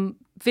some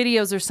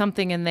videos or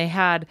something, and they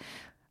had,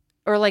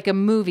 or like a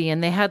movie,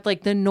 and they had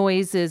like the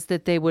noises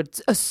that they would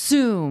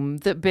assume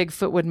that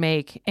Bigfoot would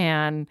make.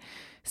 And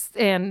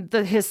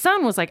his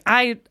son was like,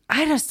 I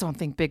just don't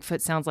think Bigfoot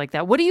sounds like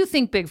that. What do you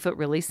think Bigfoot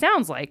really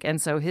sounds like? And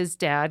so his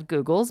dad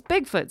Googles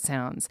Bigfoot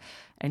sounds,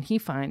 and he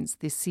finds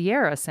the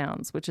Sierra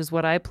sounds, which is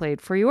what I played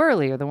for you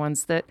earlier, the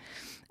ones that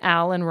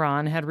Al and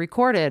Ron had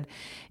recorded.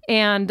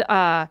 And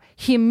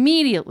he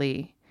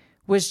immediately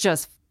was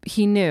just,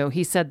 he knew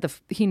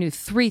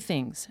 3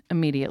 things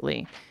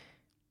immediately: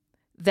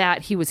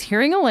 that he was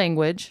hearing a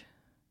language,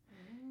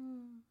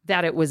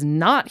 that it was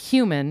not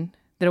human,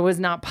 that it was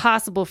not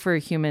possible for a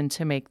human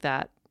to make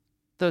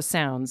those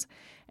sounds,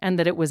 and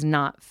that it was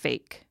not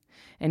fake.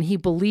 And he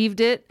believed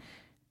it.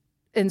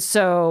 And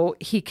so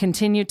he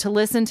continued to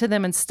listen to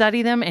them and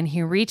study them. And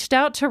he reached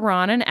out to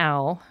Ron and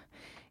Al,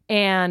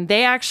 and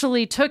they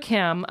actually took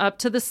him up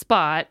to the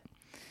spot.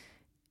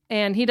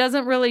 And he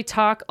doesn't really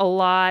talk a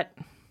lot.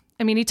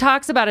 I mean, he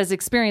talks about his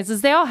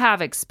experiences. They all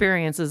have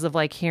experiences of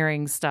like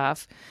hearing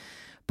stuff.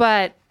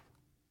 But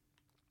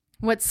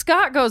what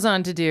Scott goes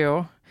on to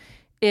do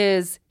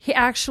is he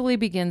actually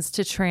begins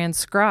to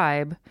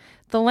transcribe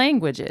the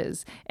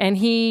languages, and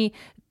he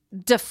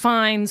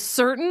defines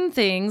certain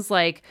things,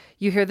 like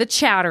you hear the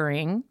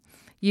chattering,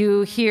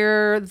 You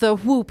hear the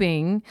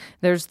whooping,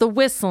 there's the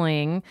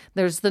whistling,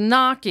 there's the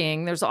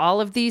knocking, there's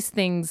all of these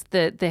things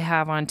that they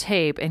have on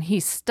tape. And he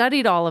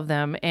studied all of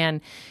them.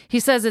 And he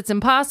says it's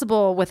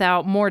impossible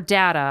without more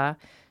data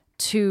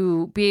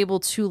to be able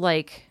to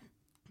like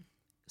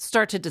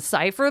start to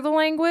decipher the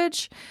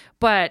language.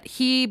 But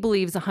he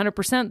believes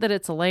 100% that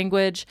it's a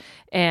language,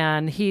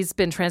 and he's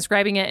been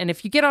transcribing it. And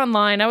if you get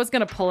online, I was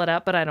going to pull it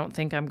up, but I don't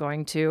think I'm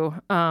going to.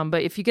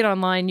 But if you get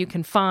online, you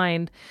can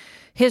find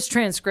his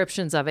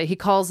transcriptions of it. He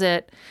calls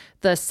it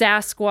the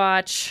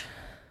Sasquatch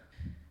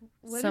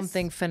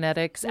something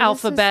phonetics,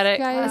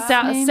 alphabetic,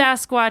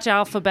 Sasquatch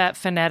alphabet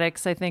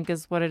phonetics, I think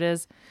is what it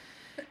is.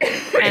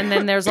 And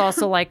then there's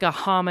also like a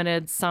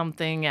hominid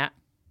something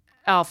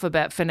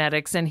alphabet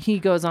phonetics, and he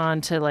goes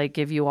on to like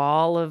give you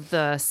all of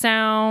the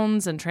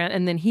sounds and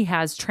then he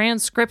has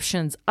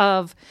transcriptions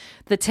of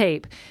the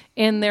tape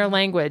in their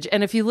language.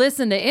 And if you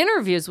listen to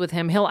interviews with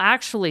him, he'll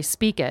actually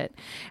speak it.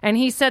 And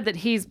he said that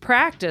he's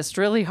practiced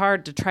really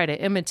hard to try to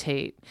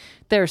imitate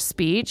their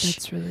speech.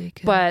 That's really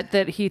good. But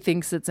that he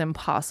thinks it's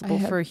impossible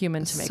for a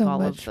human to make so all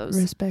much of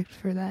those. Respect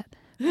for that.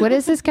 What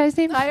is this guy's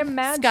name? I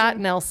imagine Scott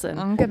Nelson.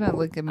 I'm gonna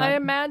look him up. I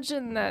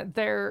imagine that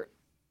their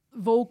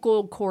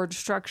vocal cord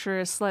structure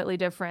is slightly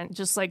different.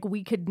 Just like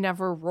we could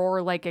never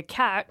roar like a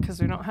cat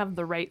because we don't have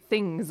the right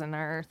things in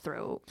our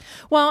throat.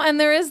 Well, and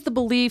there is the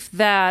belief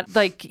that,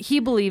 like, he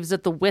believes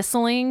that the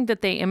whistling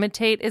that they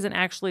imitate isn't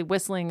actually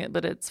whistling,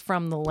 but it's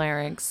from the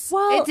larynx.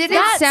 Well, it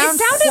didn't sound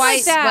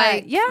quite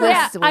like Yeah,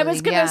 whistling, I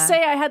was gonna yeah.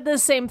 say I had the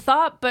same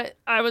thought, but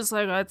I was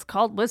like, oh, it's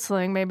called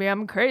whistling. Maybe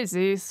I'm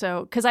crazy.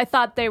 So, because I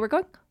thought they were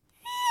going,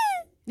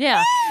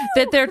 Yeah,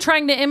 that they're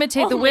trying to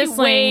imitate the only whistling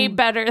way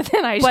better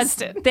than I just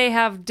but did. they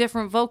have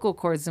different vocal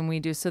cords than we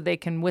do, so they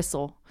can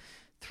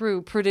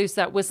produce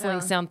that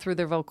whistling sound through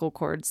their vocal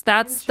cords.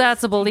 That's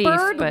a belief.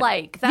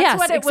 Bird-like. That's yes,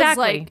 what it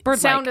exactly. was like. Bird-like.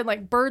 Sounded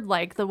like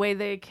bird-like, the way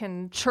they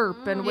can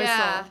chirp and whistle.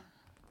 Yeah.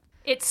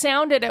 It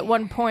sounded at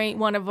one point,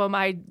 one of them,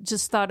 I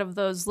just thought of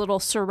those little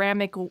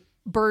ceramic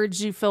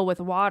birds you fill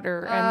with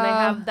water, and they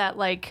have that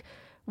like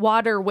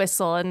water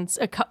whistle, and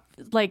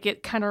like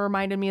it kind of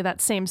reminded me of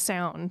that same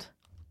sound.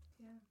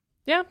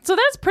 Yeah, so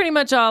that's pretty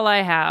much all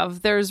I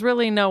have. There's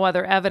really no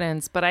other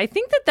evidence, but I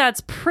think that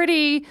that's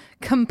pretty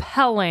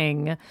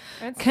compelling,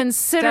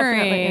 considering.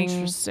 Definitely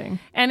interesting.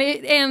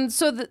 And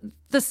so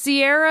the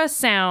Sierra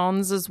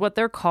Sounds is what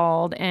they're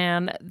called,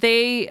 and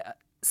they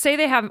say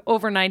they have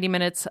over 90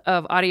 minutes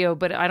of audio,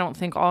 but I don't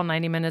think all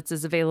 90 minutes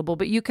is available.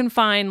 But you can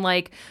find,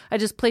 like, I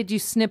just played you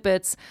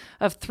snippets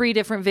of 3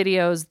 different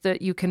videos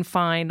that you can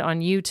find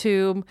on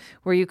YouTube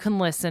where you can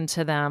listen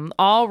to them.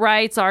 All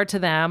rights are to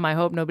them. I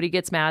hope nobody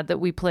gets mad that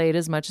we played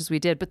as much as we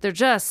did, but they're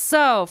just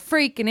so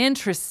freaking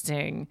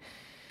interesting.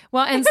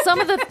 Well, and some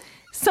of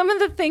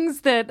the things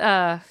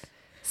that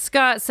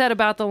Scott said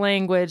about the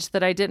language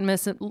that I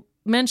didn't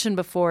mention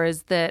before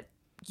is that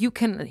you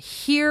can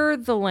hear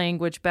the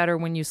language better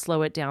when you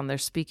slow it down. They're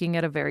speaking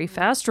at a very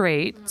fast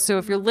rate. So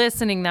if you're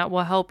listening, that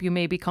will help you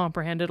maybe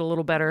comprehend it a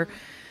little better.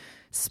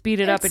 Speed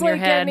it up in your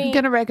head. I'm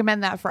going to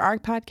recommend that for our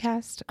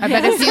podcast. I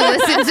bet if you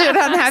listen to it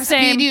on half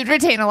speed, you'd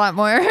retain a lot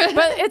more.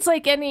 But it's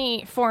like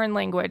any foreign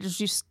language.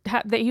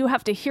 That you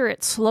have to hear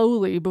it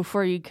slowly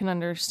before you can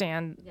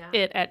understand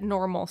it at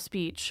normal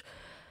speech.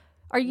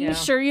 Are you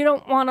sure you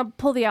don't want to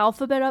pull the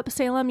alphabet up,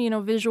 Salem? You know,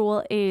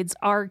 visual aids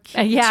are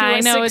key to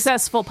a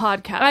successful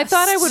podcast. I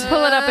thought I would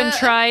pull it up and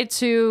try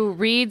to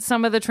read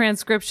some of the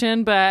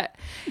transcription, but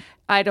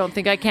I don't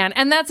think I can.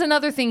 And that's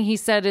another thing he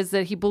said, is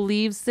that he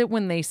believes that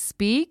when they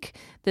speak,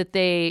 that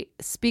they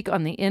speak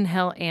on the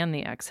inhale and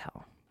the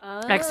exhale.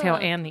 Exhale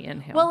and the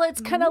inhale. Well, it's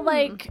kind of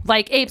like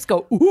apes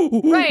go,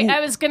 ooh. Right. I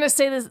was going to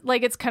say this,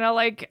 like, it's kind of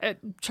like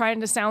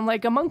trying to sound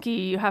like a monkey.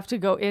 You have to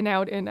go in,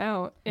 out, in,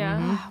 out. Yeah.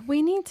 Mm-hmm.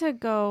 We need to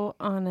go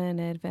on an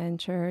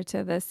adventure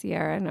to the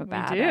Sierra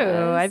Nevada. We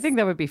do. I think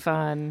that would be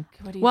fun.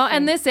 Well,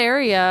 and this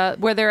area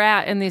where they're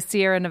at in the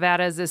Sierra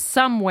Nevadas is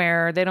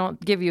somewhere, they don't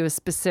give you a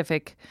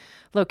specific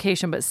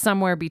location, but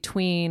somewhere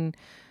between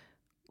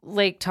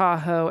Lake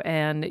Tahoe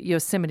and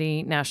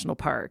Yosemite National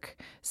Park.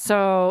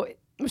 So,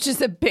 which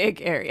is a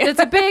big area. It's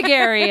a big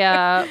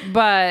area,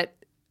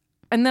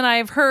 and then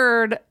I've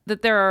heard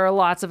that there are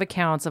lots of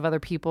accounts of other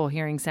people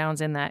hearing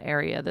sounds in that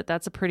area,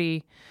 that's a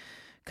pretty,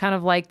 kind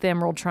of like the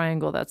Emerald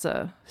Triangle, that's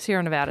a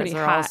Sierra Nevadas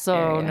are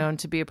also known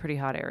to be a pretty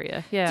hot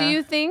area. Yeah. Do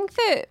you think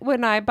that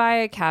when I buy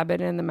a cabin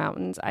in the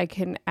mountains, I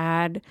can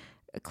add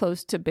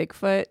close to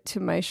Bigfoot to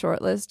my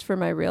short list for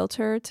my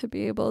realtor to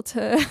be able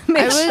to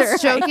make sure? I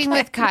was joking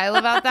with Kyle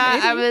about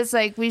that. I was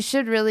like, we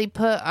should really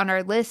put on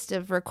our list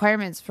of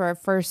requirements for our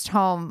first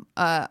home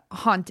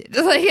haunted.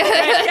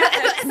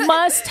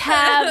 Must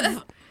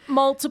have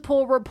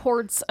multiple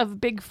reports of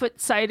Bigfoot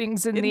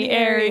sightings in the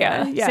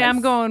area. Yes. See, I'm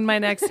going my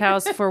next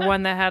house for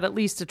one that had at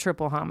least a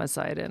triple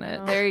homicide in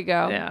it. There you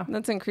go. Yeah.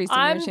 That's increasing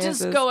I'm their chances.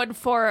 just going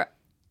for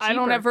I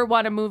don't ever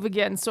want to move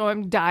again, so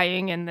I'm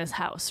dying in this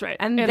house, right?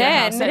 And in the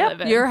house I then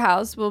live in. your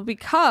house will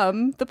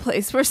become the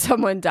place where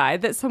someone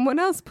died that someone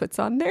else puts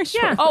on their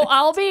short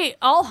list.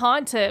 I'll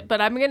haunt it,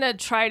 but I'm gonna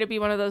try to be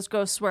one of those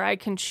ghosts where I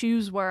can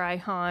choose where I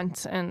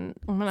haunt, and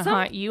I'm gonna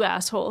haunt you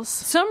assholes.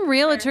 Some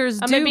realtors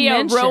I'm do gonna be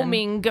mention a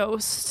roaming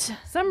ghost.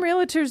 Some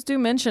realtors do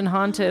mention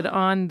haunted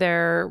on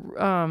their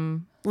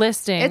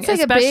listing. It's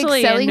like a big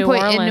especially selling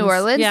point in New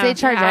Orleans. Yeah. They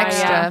charge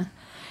extra. Yeah.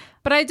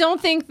 But I don't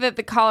think that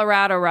the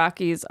Colorado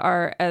Rockies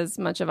are as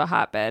much of a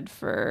hotbed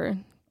for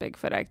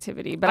Bigfoot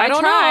activity. But I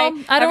don't try.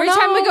 know. I don't Every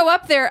time we know. go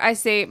up there, I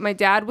say my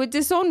dad would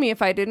disown me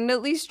if I didn't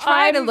at least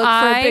try to look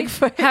I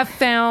for Bigfoot. have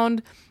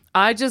found.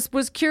 I just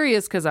was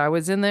curious because I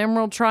was in the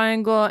Emerald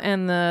Triangle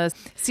and the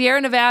Sierra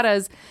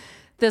Nevadas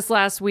this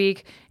last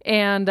week,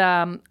 and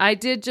I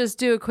did just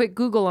do a quick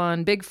Google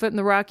on Bigfoot in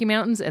the Rocky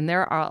Mountains, and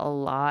there are a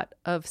lot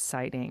of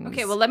sightings.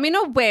 Okay, well, let me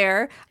know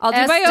where. I'll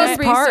do my Estes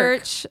own Park.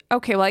 research.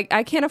 Okay, well,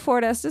 I can't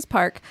afford Estes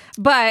Park,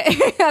 but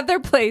other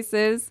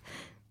places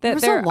that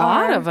There's there a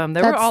lot are. of them.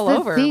 They were all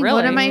over. Really,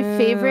 One of my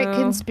favorite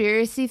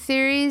conspiracy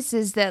theories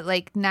is that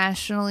like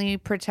nationally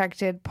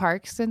protected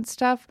parks and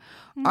stuff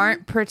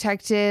aren't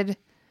protected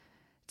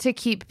to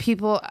keep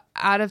people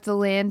out of the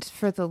land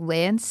for the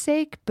land's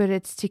sake, but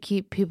it's to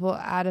keep people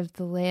out of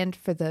the land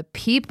for the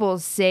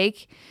people's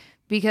sake,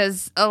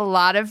 because a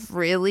lot of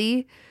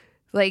really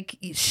like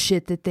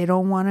shit that they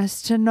don't want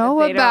us to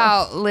know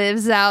about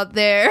lives out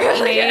there.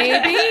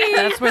 Maybe.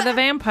 that's where the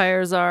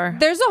vampires are.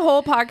 There's a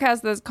whole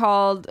podcast that's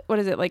called, what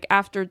is it, like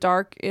After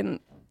Dark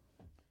in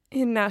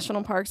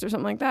national parks or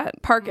something like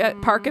that. Park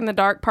in the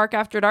Dark, Park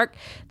After Dark,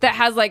 that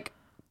has like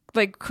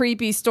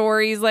creepy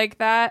stories like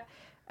that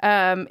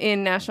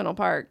in national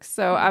parks.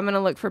 So I'm going to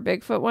look for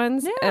Bigfoot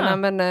ones, and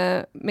I'm going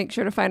to make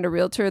sure to find a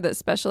realtor that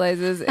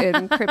specializes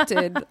in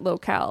cryptid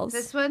locales.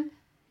 This one?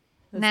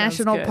 That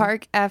National sounds good.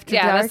 Park After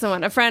Yeah, Dark. that's the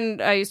one. A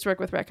friend I used to work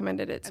with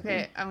recommended it to me.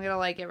 Okay, I'm gonna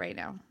like it right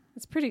now.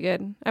 It's pretty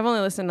good. I've only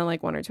listened to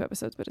like 1 or 2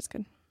 episodes, but it's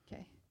good.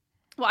 Okay.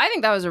 Well, I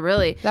think that was a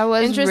really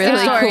interesting really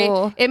story.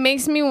 cool. It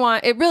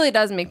really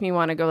does make me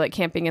want to go like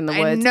camping in the I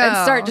woods know. and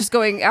start just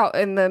going out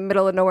in the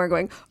middle of nowhere and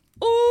going,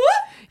 ooh,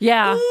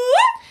 Yeah. ooh.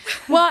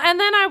 Well, and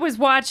then I was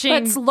watching.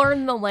 Let's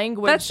learn the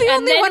language. That's the and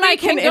only then one we I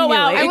can go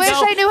out emulate. and I wish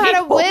go, I knew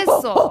how to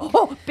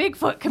whistle.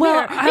 Bigfoot, come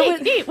Well,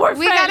 here. We're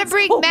We gotta friends.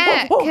 bring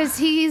Matt because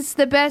he's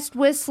the best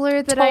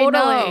whistler that I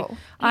know.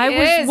 I He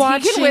was is.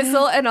 watching. He can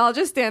whistle, and I'll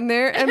just stand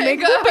there and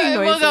make whooping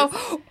noises. We'll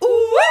go,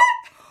 ooh.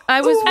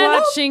 I was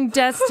watching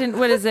Destin.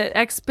 What is it?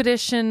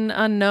 Expedition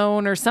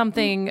Unknown or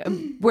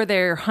something, where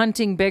they're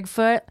hunting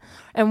Bigfoot,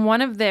 and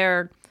one of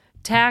their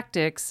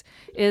tactics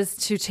is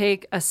to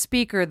take a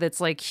speaker that's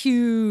like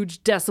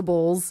huge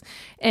decibels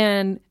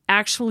and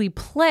actually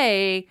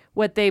play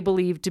what they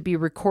believe to be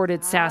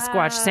recorded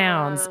Sasquatch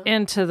sounds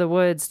into the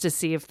woods to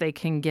see if they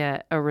can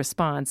get a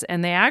response.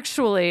 And they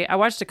actually, I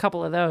watched a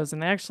couple of those,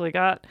 and they actually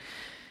got,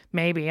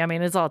 maybe, I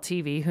mean, it's all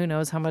TV, who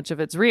knows how much of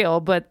it's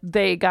real, but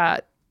they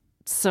got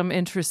some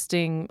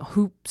interesting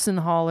hoops and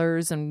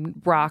hollers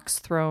and rocks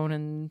thrown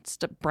and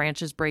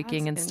branches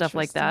breaking and stuff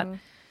like that.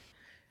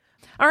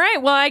 All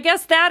right. Well, I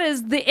guess that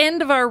is the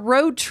end of our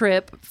road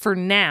trip for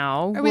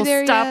now. Are we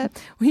there stop.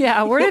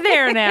 Yeah, we're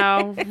there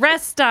now.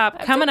 Rest stop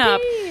coming up.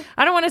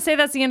 I don't want to say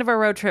that's the end of our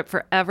road trip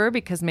forever,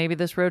 because maybe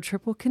this road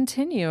trip will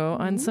continue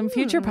on some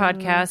future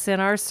podcasts in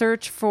our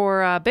search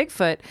for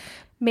Bigfoot.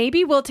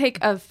 Maybe we'll take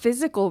a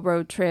physical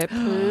road trip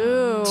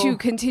to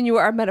continue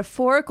our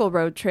metaphorical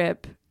road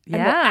trip. And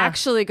we'll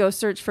actually go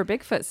search for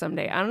Bigfoot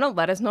someday. I don't know.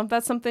 Let us know if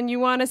that's something you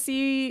want to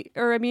see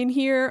or,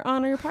 hear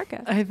on your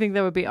podcast. I think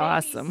that would be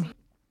awesome.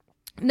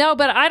 No,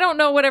 but I don't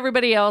know what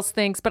everybody else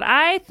thinks, but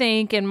I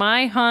think in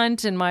my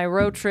hunt and my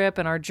road trip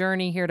and our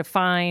journey here to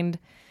find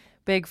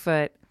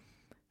Bigfoot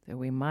that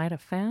we might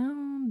have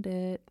found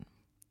it.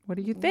 What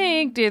do you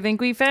think? Do you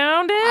think we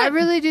found it? I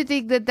really do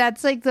think that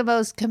that's like the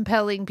most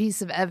compelling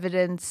piece of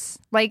evidence.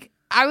 Like,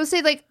 I would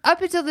say, like,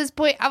 up until this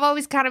point, I've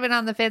always kind of been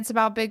on the fence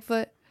about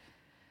Bigfoot,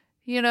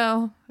 you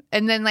know?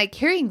 And then, like,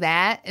 hearing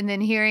that and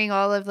then hearing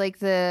all of, like,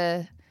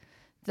 the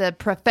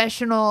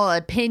professional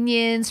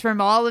opinions from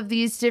all of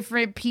these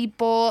different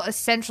people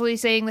essentially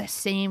saying the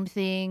same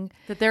thing.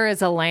 That there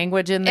is a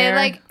language in there. And,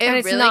 like, And it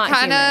it's really not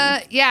kind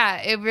human. of,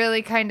 yeah, it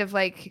really kind of,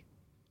 like,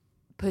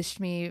 pushed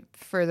me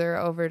further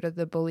over to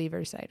the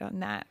believer side on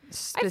that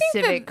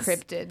specific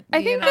cryptid.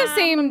 I think the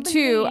same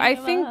too. I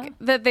think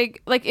that they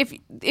like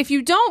if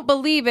you don't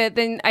believe it,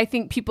 then I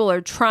think people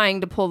are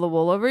trying to pull the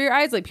wool over your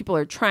eyes. Like people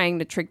are trying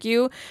to trick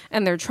you,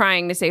 and they're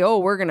trying to say, "Oh,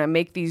 we're gonna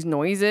make these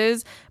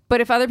noises."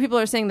 But if other people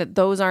are saying that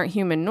those aren't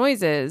human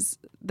noises,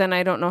 then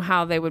I don't know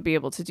how they would be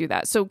able to do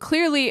that. So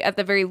clearly, at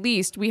the very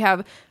least, we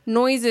have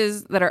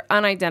noises that are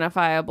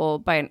unidentifiable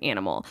by an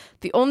animal.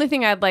 The only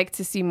thing I'd like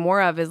to see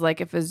more of is like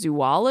if a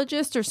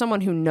zoologist or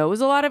someone who knows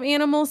a lot of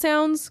animal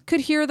sounds could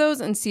hear those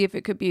and see if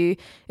it could be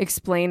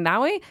explained that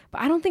way.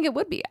 But I don't think it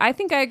would be. I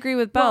think I agree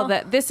with Belle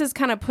that this has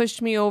kind of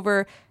pushed me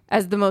over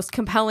as the most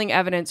compelling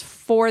evidence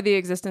for the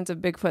existence of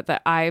Bigfoot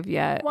that I've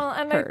yet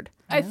heard.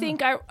 I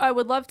think I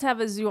would love to have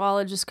a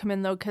zoologist come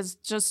in, though, because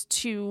just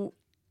to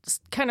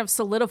kind of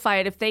solidify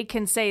it if they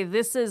can say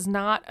this is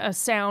not a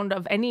sound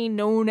of any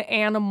known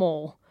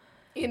animal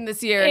in the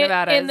Sierra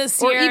Nevada, in the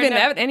Sierra or even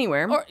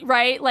anywhere,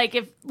 right? Like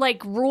if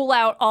rule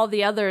out all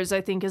the others,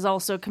 I think is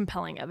also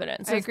compelling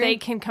evidence. If they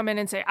can come in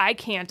and say, I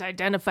can't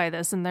identify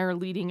this, and they're a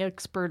leading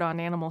expert on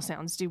animal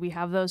sounds. Do we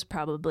have those?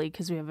 Probably,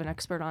 because we have an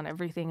expert on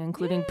everything,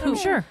 including poop.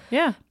 Sure,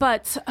 yeah.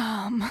 But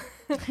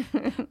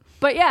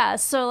but yeah,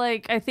 so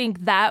like I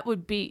think that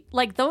would be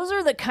like those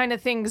are the kind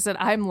of things that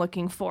I'm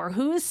looking for.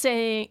 Who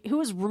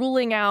is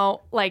ruling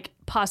out like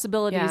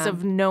possibilities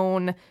of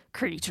known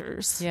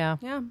creatures? Yeah.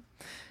 yeah.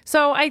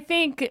 So I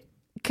think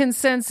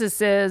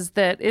consensus is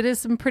that it is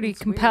some pretty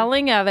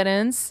compelling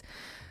evidence.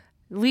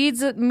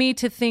 Leads me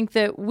to think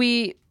that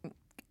we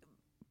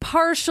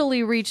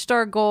partially reached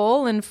our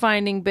goal in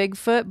finding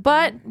Bigfoot,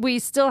 but we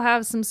still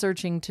have some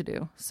searching to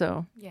do.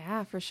 So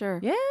Yeah, for sure.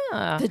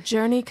 yeah. The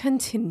journey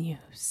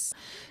continues.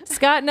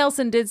 Scott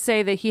Nelson did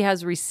say that he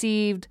has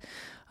received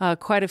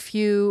quite a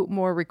few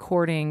more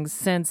recordings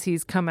since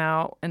he's come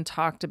out and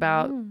talked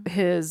about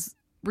his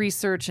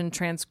research and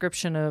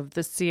transcription of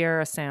the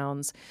Sierra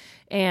sounds.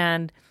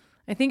 And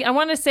I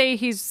want to say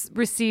he's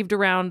received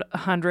around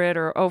 100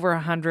 or over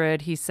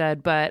 100, he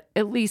said, but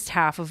at least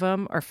half of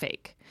them are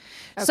fake.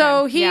 Okay.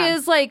 So he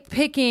is like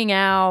picking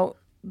out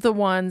the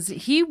ones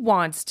he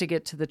wants to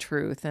get to the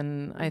truth.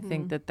 And I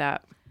think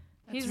that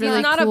he's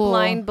really not cool. a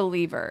blind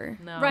believer.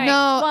 no. Right.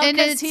 No, well, and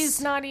because he's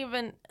not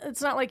even,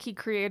 it's not like he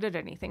created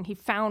anything. He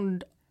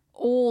found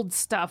old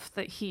stuff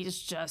that he's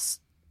just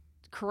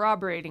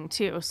corroborating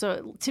too.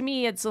 So to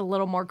me, it's a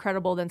little more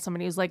credible than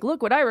somebody who's like,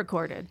 look what I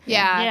recorded.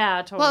 Yeah.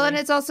 Yeah, totally. Well, and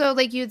it's also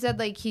like you had said,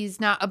 like he's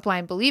not a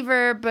blind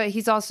believer, but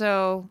he's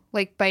also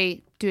like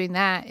by doing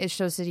that, it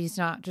shows that he's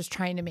not just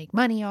trying to make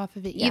money off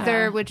of it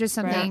either, which is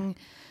something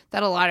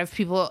that a lot of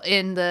people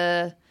in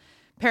the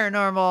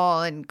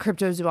paranormal and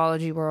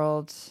cryptozoology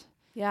world,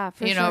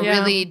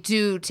 really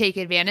do take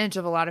advantage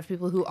of a lot of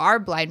people who are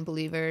blind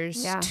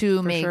believers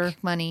to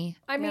make money.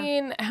 I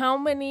mean, how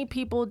many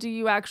people do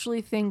you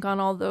actually think on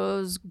all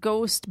those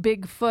ghost,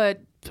 Bigfoot,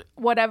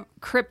 whatever,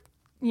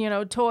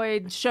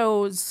 toy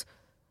shows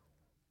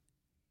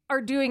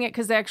are doing it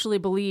because they actually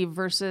believe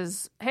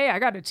versus, hey, I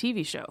got a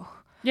TV show.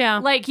 Yeah.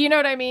 Like, you know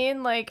what I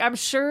mean? Like, I'm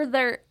sure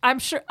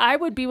I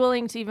would be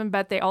willing to even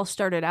bet they all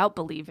started out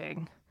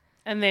believing.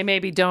 And they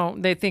maybe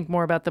don't. They think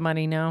more about the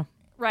money now.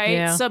 Right?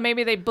 Yeah. So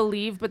maybe they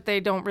believe, but they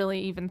don't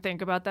really even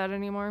think about that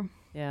anymore.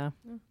 Yeah.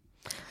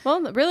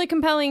 Well, really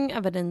compelling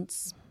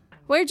evidence.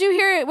 Where'd you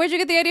hear it? Where'd you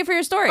get the idea for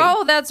your story?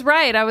 Oh, that's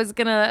right. I was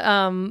going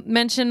to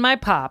mention my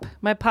pop.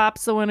 My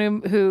pop's the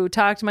one who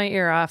talked my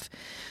ear off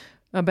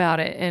about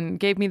it and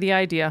gave me the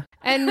idea.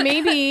 And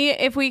maybe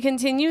if we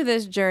continue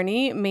this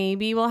journey,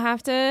 maybe we'll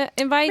have to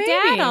invite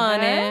Dad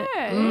on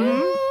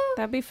it.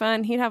 That'd be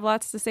fun. He'd have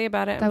lots to say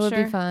about it. That would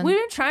be fun. We've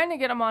been trying to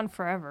get him on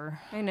forever.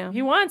 I know.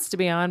 He wants to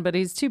be on, but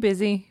he's too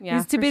busy. Yeah,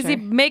 he's too for busy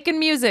sure. making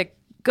music.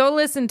 Go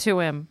listen to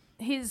him.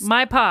 He's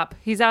My pop.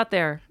 He's out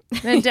there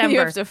in Denver. You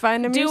have to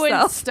find him doing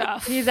yourself.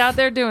 stuff. He's out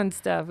there doing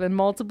stuff in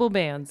multiple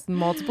bands, in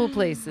multiple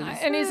places.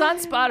 And he's on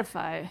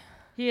Spotify.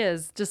 He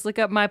is. Just look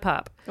up my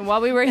pop. And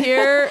while we were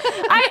here,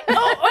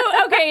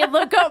 Okay,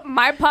 look up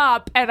my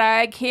pop, and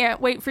I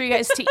can't wait for you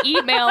guys to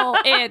email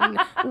in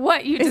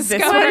what you is this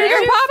discovered. one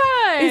your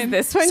pop? Is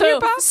this one your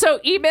pop? So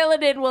email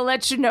it in. We'll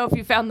let you know if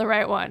you found the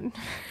right one.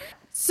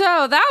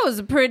 So that was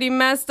a pretty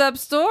messed up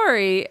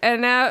story.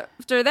 And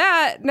after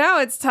that, now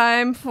it's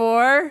time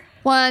for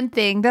One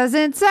thing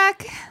doesn't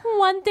suck.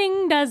 One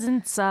thing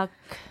doesn't suck.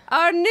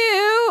 our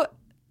new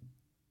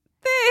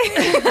thing.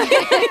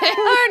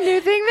 Our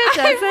new thing that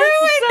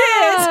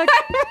doesn't suck.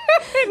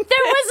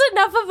 There was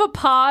enough of a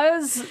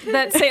pause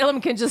that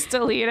Salem can just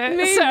delete it.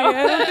 Maybe. So. I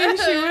don't think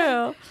she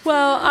will.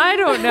 Well, I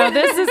don't know.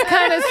 This is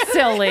kind of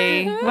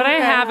silly. What I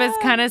have is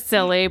kind of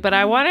silly, but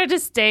I wanted to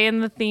stay in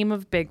the theme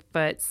of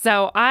Bigfoot.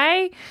 So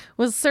I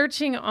was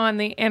searching on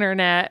the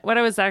internet. What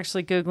I was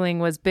actually Googling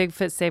was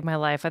Bigfoot saved my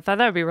life. I thought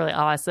that would be really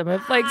awesome.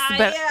 If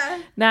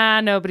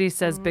nobody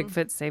says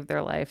Bigfoot saved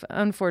their life,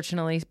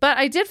 unfortunately. But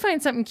I did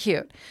find something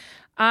cute.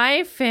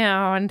 I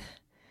found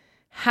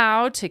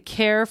how to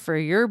care for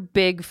your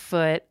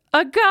Bigfoot,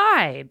 a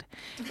guide.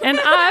 And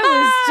I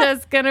was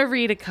just going to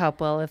read a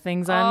couple of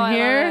things on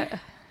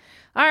here.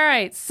 All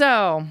right.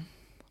 So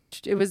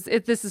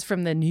this is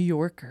from the New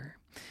Yorker.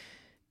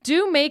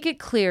 Do make it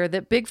clear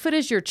that Bigfoot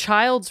is your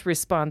child's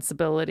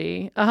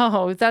responsibility.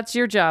 Oh, that's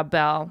your job,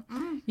 Belle.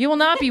 You will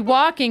not be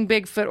walking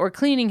Bigfoot or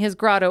cleaning his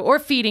grotto or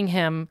feeding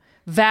him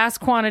vast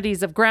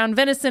quantities of ground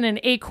venison and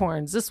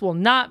acorns. This will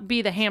not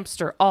be the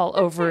hamster all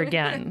over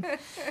again.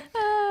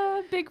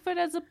 Bigfoot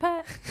as a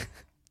pet.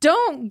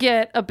 Don't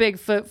get a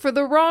Bigfoot for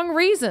the wrong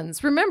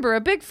reasons. Remember,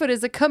 a Bigfoot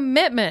is a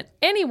commitment.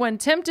 Anyone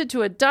tempted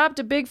to adopt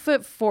a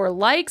Bigfoot for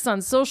likes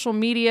on social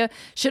media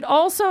should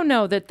also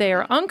know that they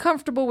are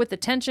uncomfortable with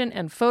attention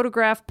and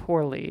photographed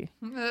poorly.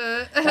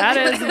 That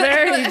is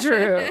very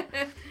true.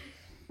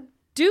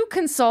 Do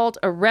consult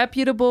a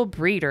reputable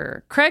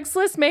breeder.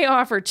 Craigslist may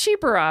offer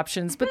cheaper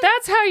options, but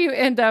that's how you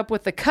end up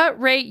with the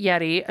cut-rate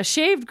Yeti, a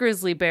shaved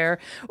grizzly bear,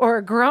 or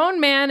a grown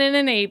man in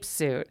an ape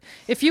suit.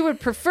 If you would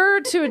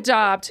prefer to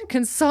adopt,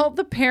 consult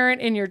the parent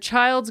in your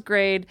child's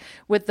grade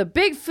with the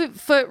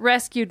Bigfoot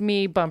rescued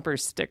me bumper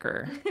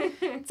sticker.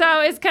 So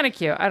it's kind of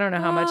cute. I don't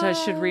know how much I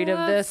should read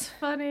of this.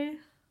 Funny.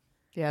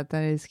 Yeah,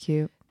 that is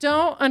cute.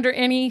 Don't, under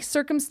any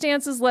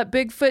circumstances, let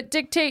Bigfoot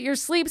dictate your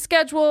sleep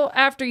schedule.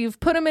 After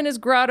you've put him in his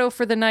grotto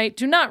for the night,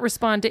 do not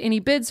respond to any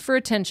bids for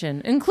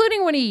attention,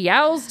 including when he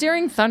yowls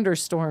during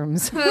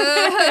thunderstorms.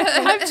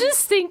 I'm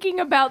just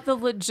thinking about the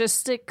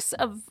logistics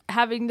of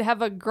having to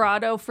have a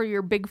grotto for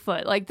your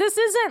Bigfoot. Like, this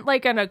isn't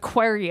like an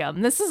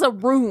aquarium. This is a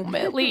room,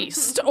 at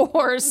least,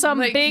 or some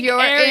Like big your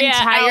area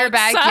entire outside.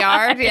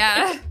 backyard.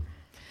 Yeah.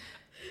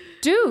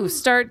 Do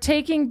start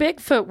taking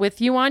Bigfoot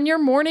with you on your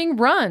morning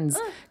runs.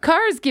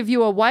 Cars give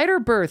you a wider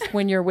berth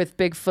when you're with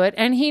Bigfoot,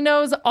 and he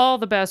knows all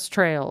the best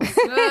trails.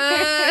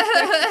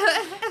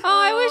 Oh,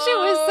 I wish it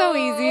was so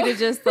easy to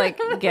just like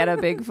get a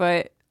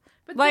Bigfoot,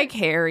 like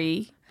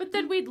Harry. But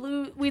then we'd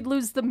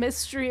lose the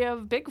mystery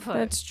of Bigfoot.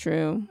 That's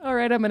true. All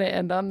right, I'm going to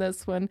end on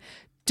this one.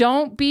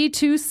 Don't be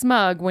too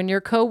smug when your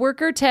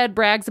coworker Ted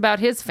brags about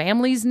his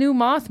family's new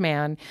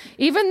Mothman.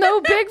 Even though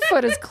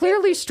Bigfoot is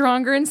clearly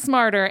stronger and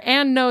smarter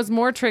and knows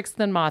more tricks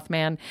than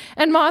Mothman,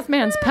 and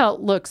Mothman's pelt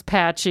looks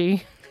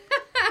patchy.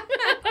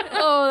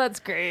 Oh, that's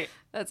great.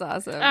 That's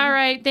awesome. All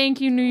right,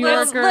 thank you, New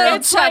Let's- Yorker. let's-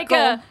 It's like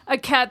chuckle. a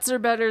cats are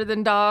better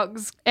than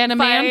dogs. And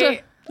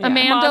Amanda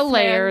Mothman's.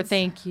 Lair,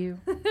 thank you.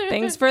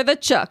 Thanks for the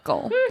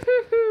chuckle.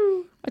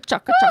 A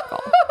chuckle.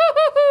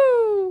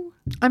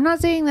 I'm not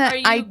saying that Are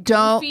you I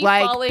don't goofy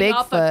like falling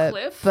off a Bigfoot,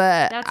 cliff?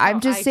 but That's how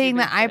I'm just I saying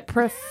do that I Bigfoot.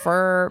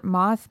 prefer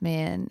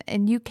Mothman,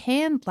 and you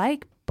can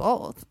like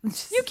both.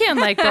 You can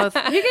like both.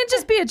 You can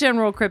just be a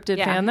general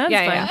cryptid fan. That's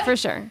fine. Yeah, for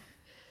sure.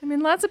 I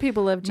mean, lots of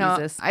people love No,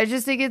 Jesus. I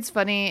just think it's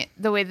funny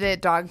the way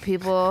that dog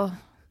people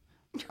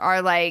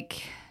are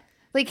like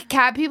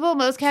cat people.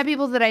 Most cat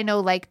people that I know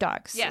like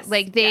dogs. Yes.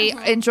 Like they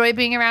enjoy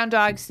being around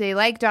dogs. They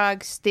like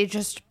dogs. They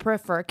just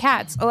prefer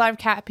cats. A lot of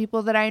cat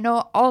people that I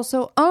know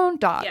also own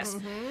dogs. Yes.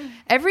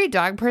 Every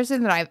dog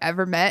person that I've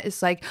ever met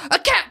is like, a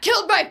cat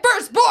killed my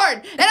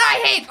firstborn and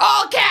I hate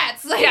all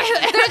cats. Like,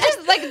 They're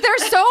just like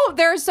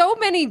there are so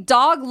many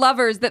dog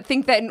lovers that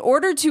think that in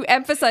order to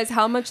emphasize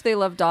how much they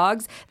love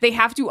dogs, they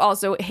have to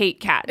also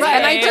hate cats. Right.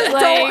 And I just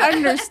Like, don't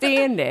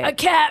understand A it.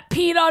 cat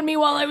peed on me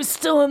while I was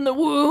still in the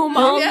womb.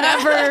 I'll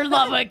never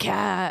love a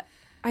cat.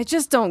 I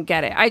just don't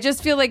get it. I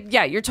just feel like,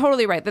 yeah, you're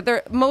totally right.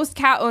 That most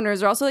cat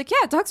owners are also like,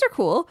 yeah, dogs are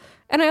cool.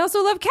 And I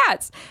also love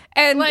cats.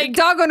 And Like-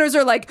 dog owners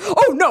are like,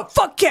 oh no,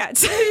 fuck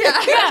cats.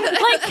 Yeah,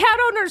 like cat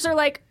owners are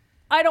like,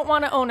 I don't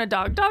want to own a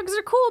dog. Dogs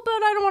are cool, but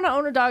I don't want to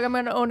own a dog. I'm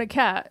going to own a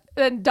cat.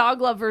 And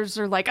dog lovers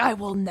are like, I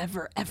will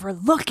never, ever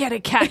look at a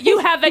cat. You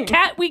have a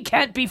cat. We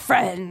can't be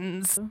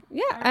friends.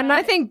 Yeah, and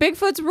I think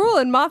Bigfoot's rule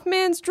and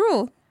Mothman's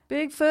drool.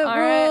 Bigfoot All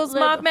right, rules,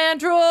 little-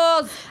 Mothman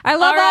rules. I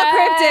love all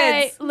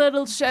cryptids.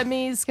 Little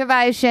shemmies.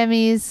 goodbye,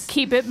 Shemmies.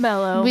 Keep it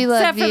mellow. We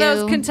love Except for you.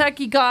 those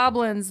Kentucky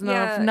goblins. No,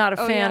 Yeah. not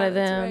a Oh, fan yeah, of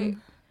that's them.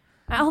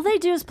 right. All they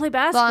do is play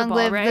basketball,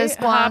 live right? the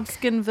squonk.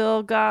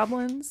 Hopkinsville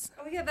goblins.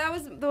 Oh yeah, that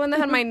was the one that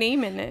had my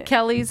name in it.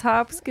 Kelly's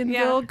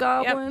Hopkinsville Yeah.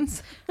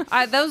 goblins.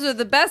 Those are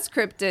the best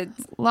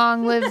cryptids.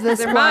 Long live the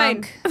They're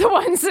mine. squonk. The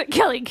ones that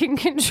Kelly can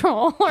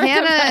control are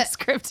Hannah- the best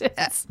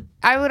cryptids.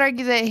 I would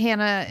argue that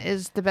Hannah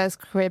is the best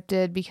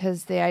cryptid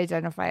because they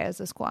identify as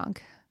a squonk.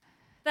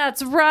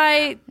 That's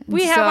right.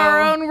 We have So,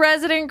 our own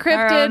resident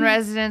cryptid. Our own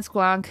resident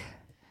squonk.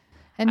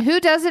 And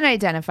who doesn't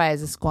identify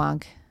as a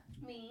squonk?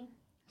 Me.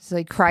 Just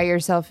like cry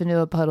yourself into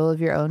a puddle of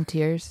your own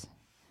tears.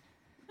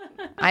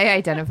 I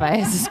identify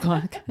as a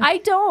squonk. I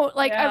don't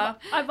like. Yeah.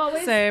 I've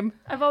always Same.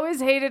 I've always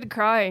hated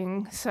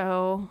crying.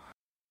 So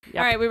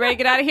All right, we ready to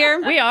get out of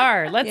here? We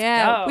are. Let's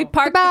go. We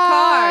parked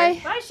Goodbye.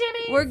 the car. bye,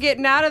 Shimmy. We're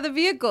getting out of the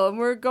vehicle and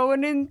we're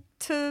going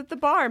into the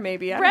bar.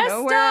 Maybe I Rest don't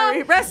know where are stop.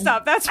 we? Rest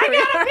stop. That's where we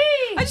gotta are.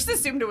 pee. I just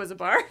assumed it was a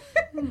bar.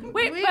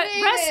 Wait, We but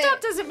made rest it.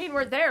 stop doesn't mean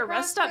we're there.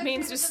 Rest stop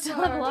means we still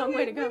have a long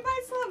way to We go.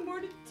 might still have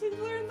more to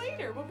learn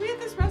later. We'll be at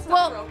this rest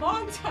Well- stop for a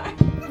long time.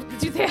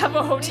 Do they have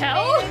a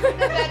hotel?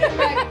 Better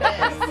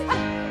breakfast.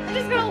 We're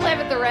just gonna live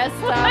at the rest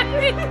stop.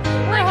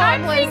 We're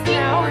homeless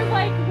now.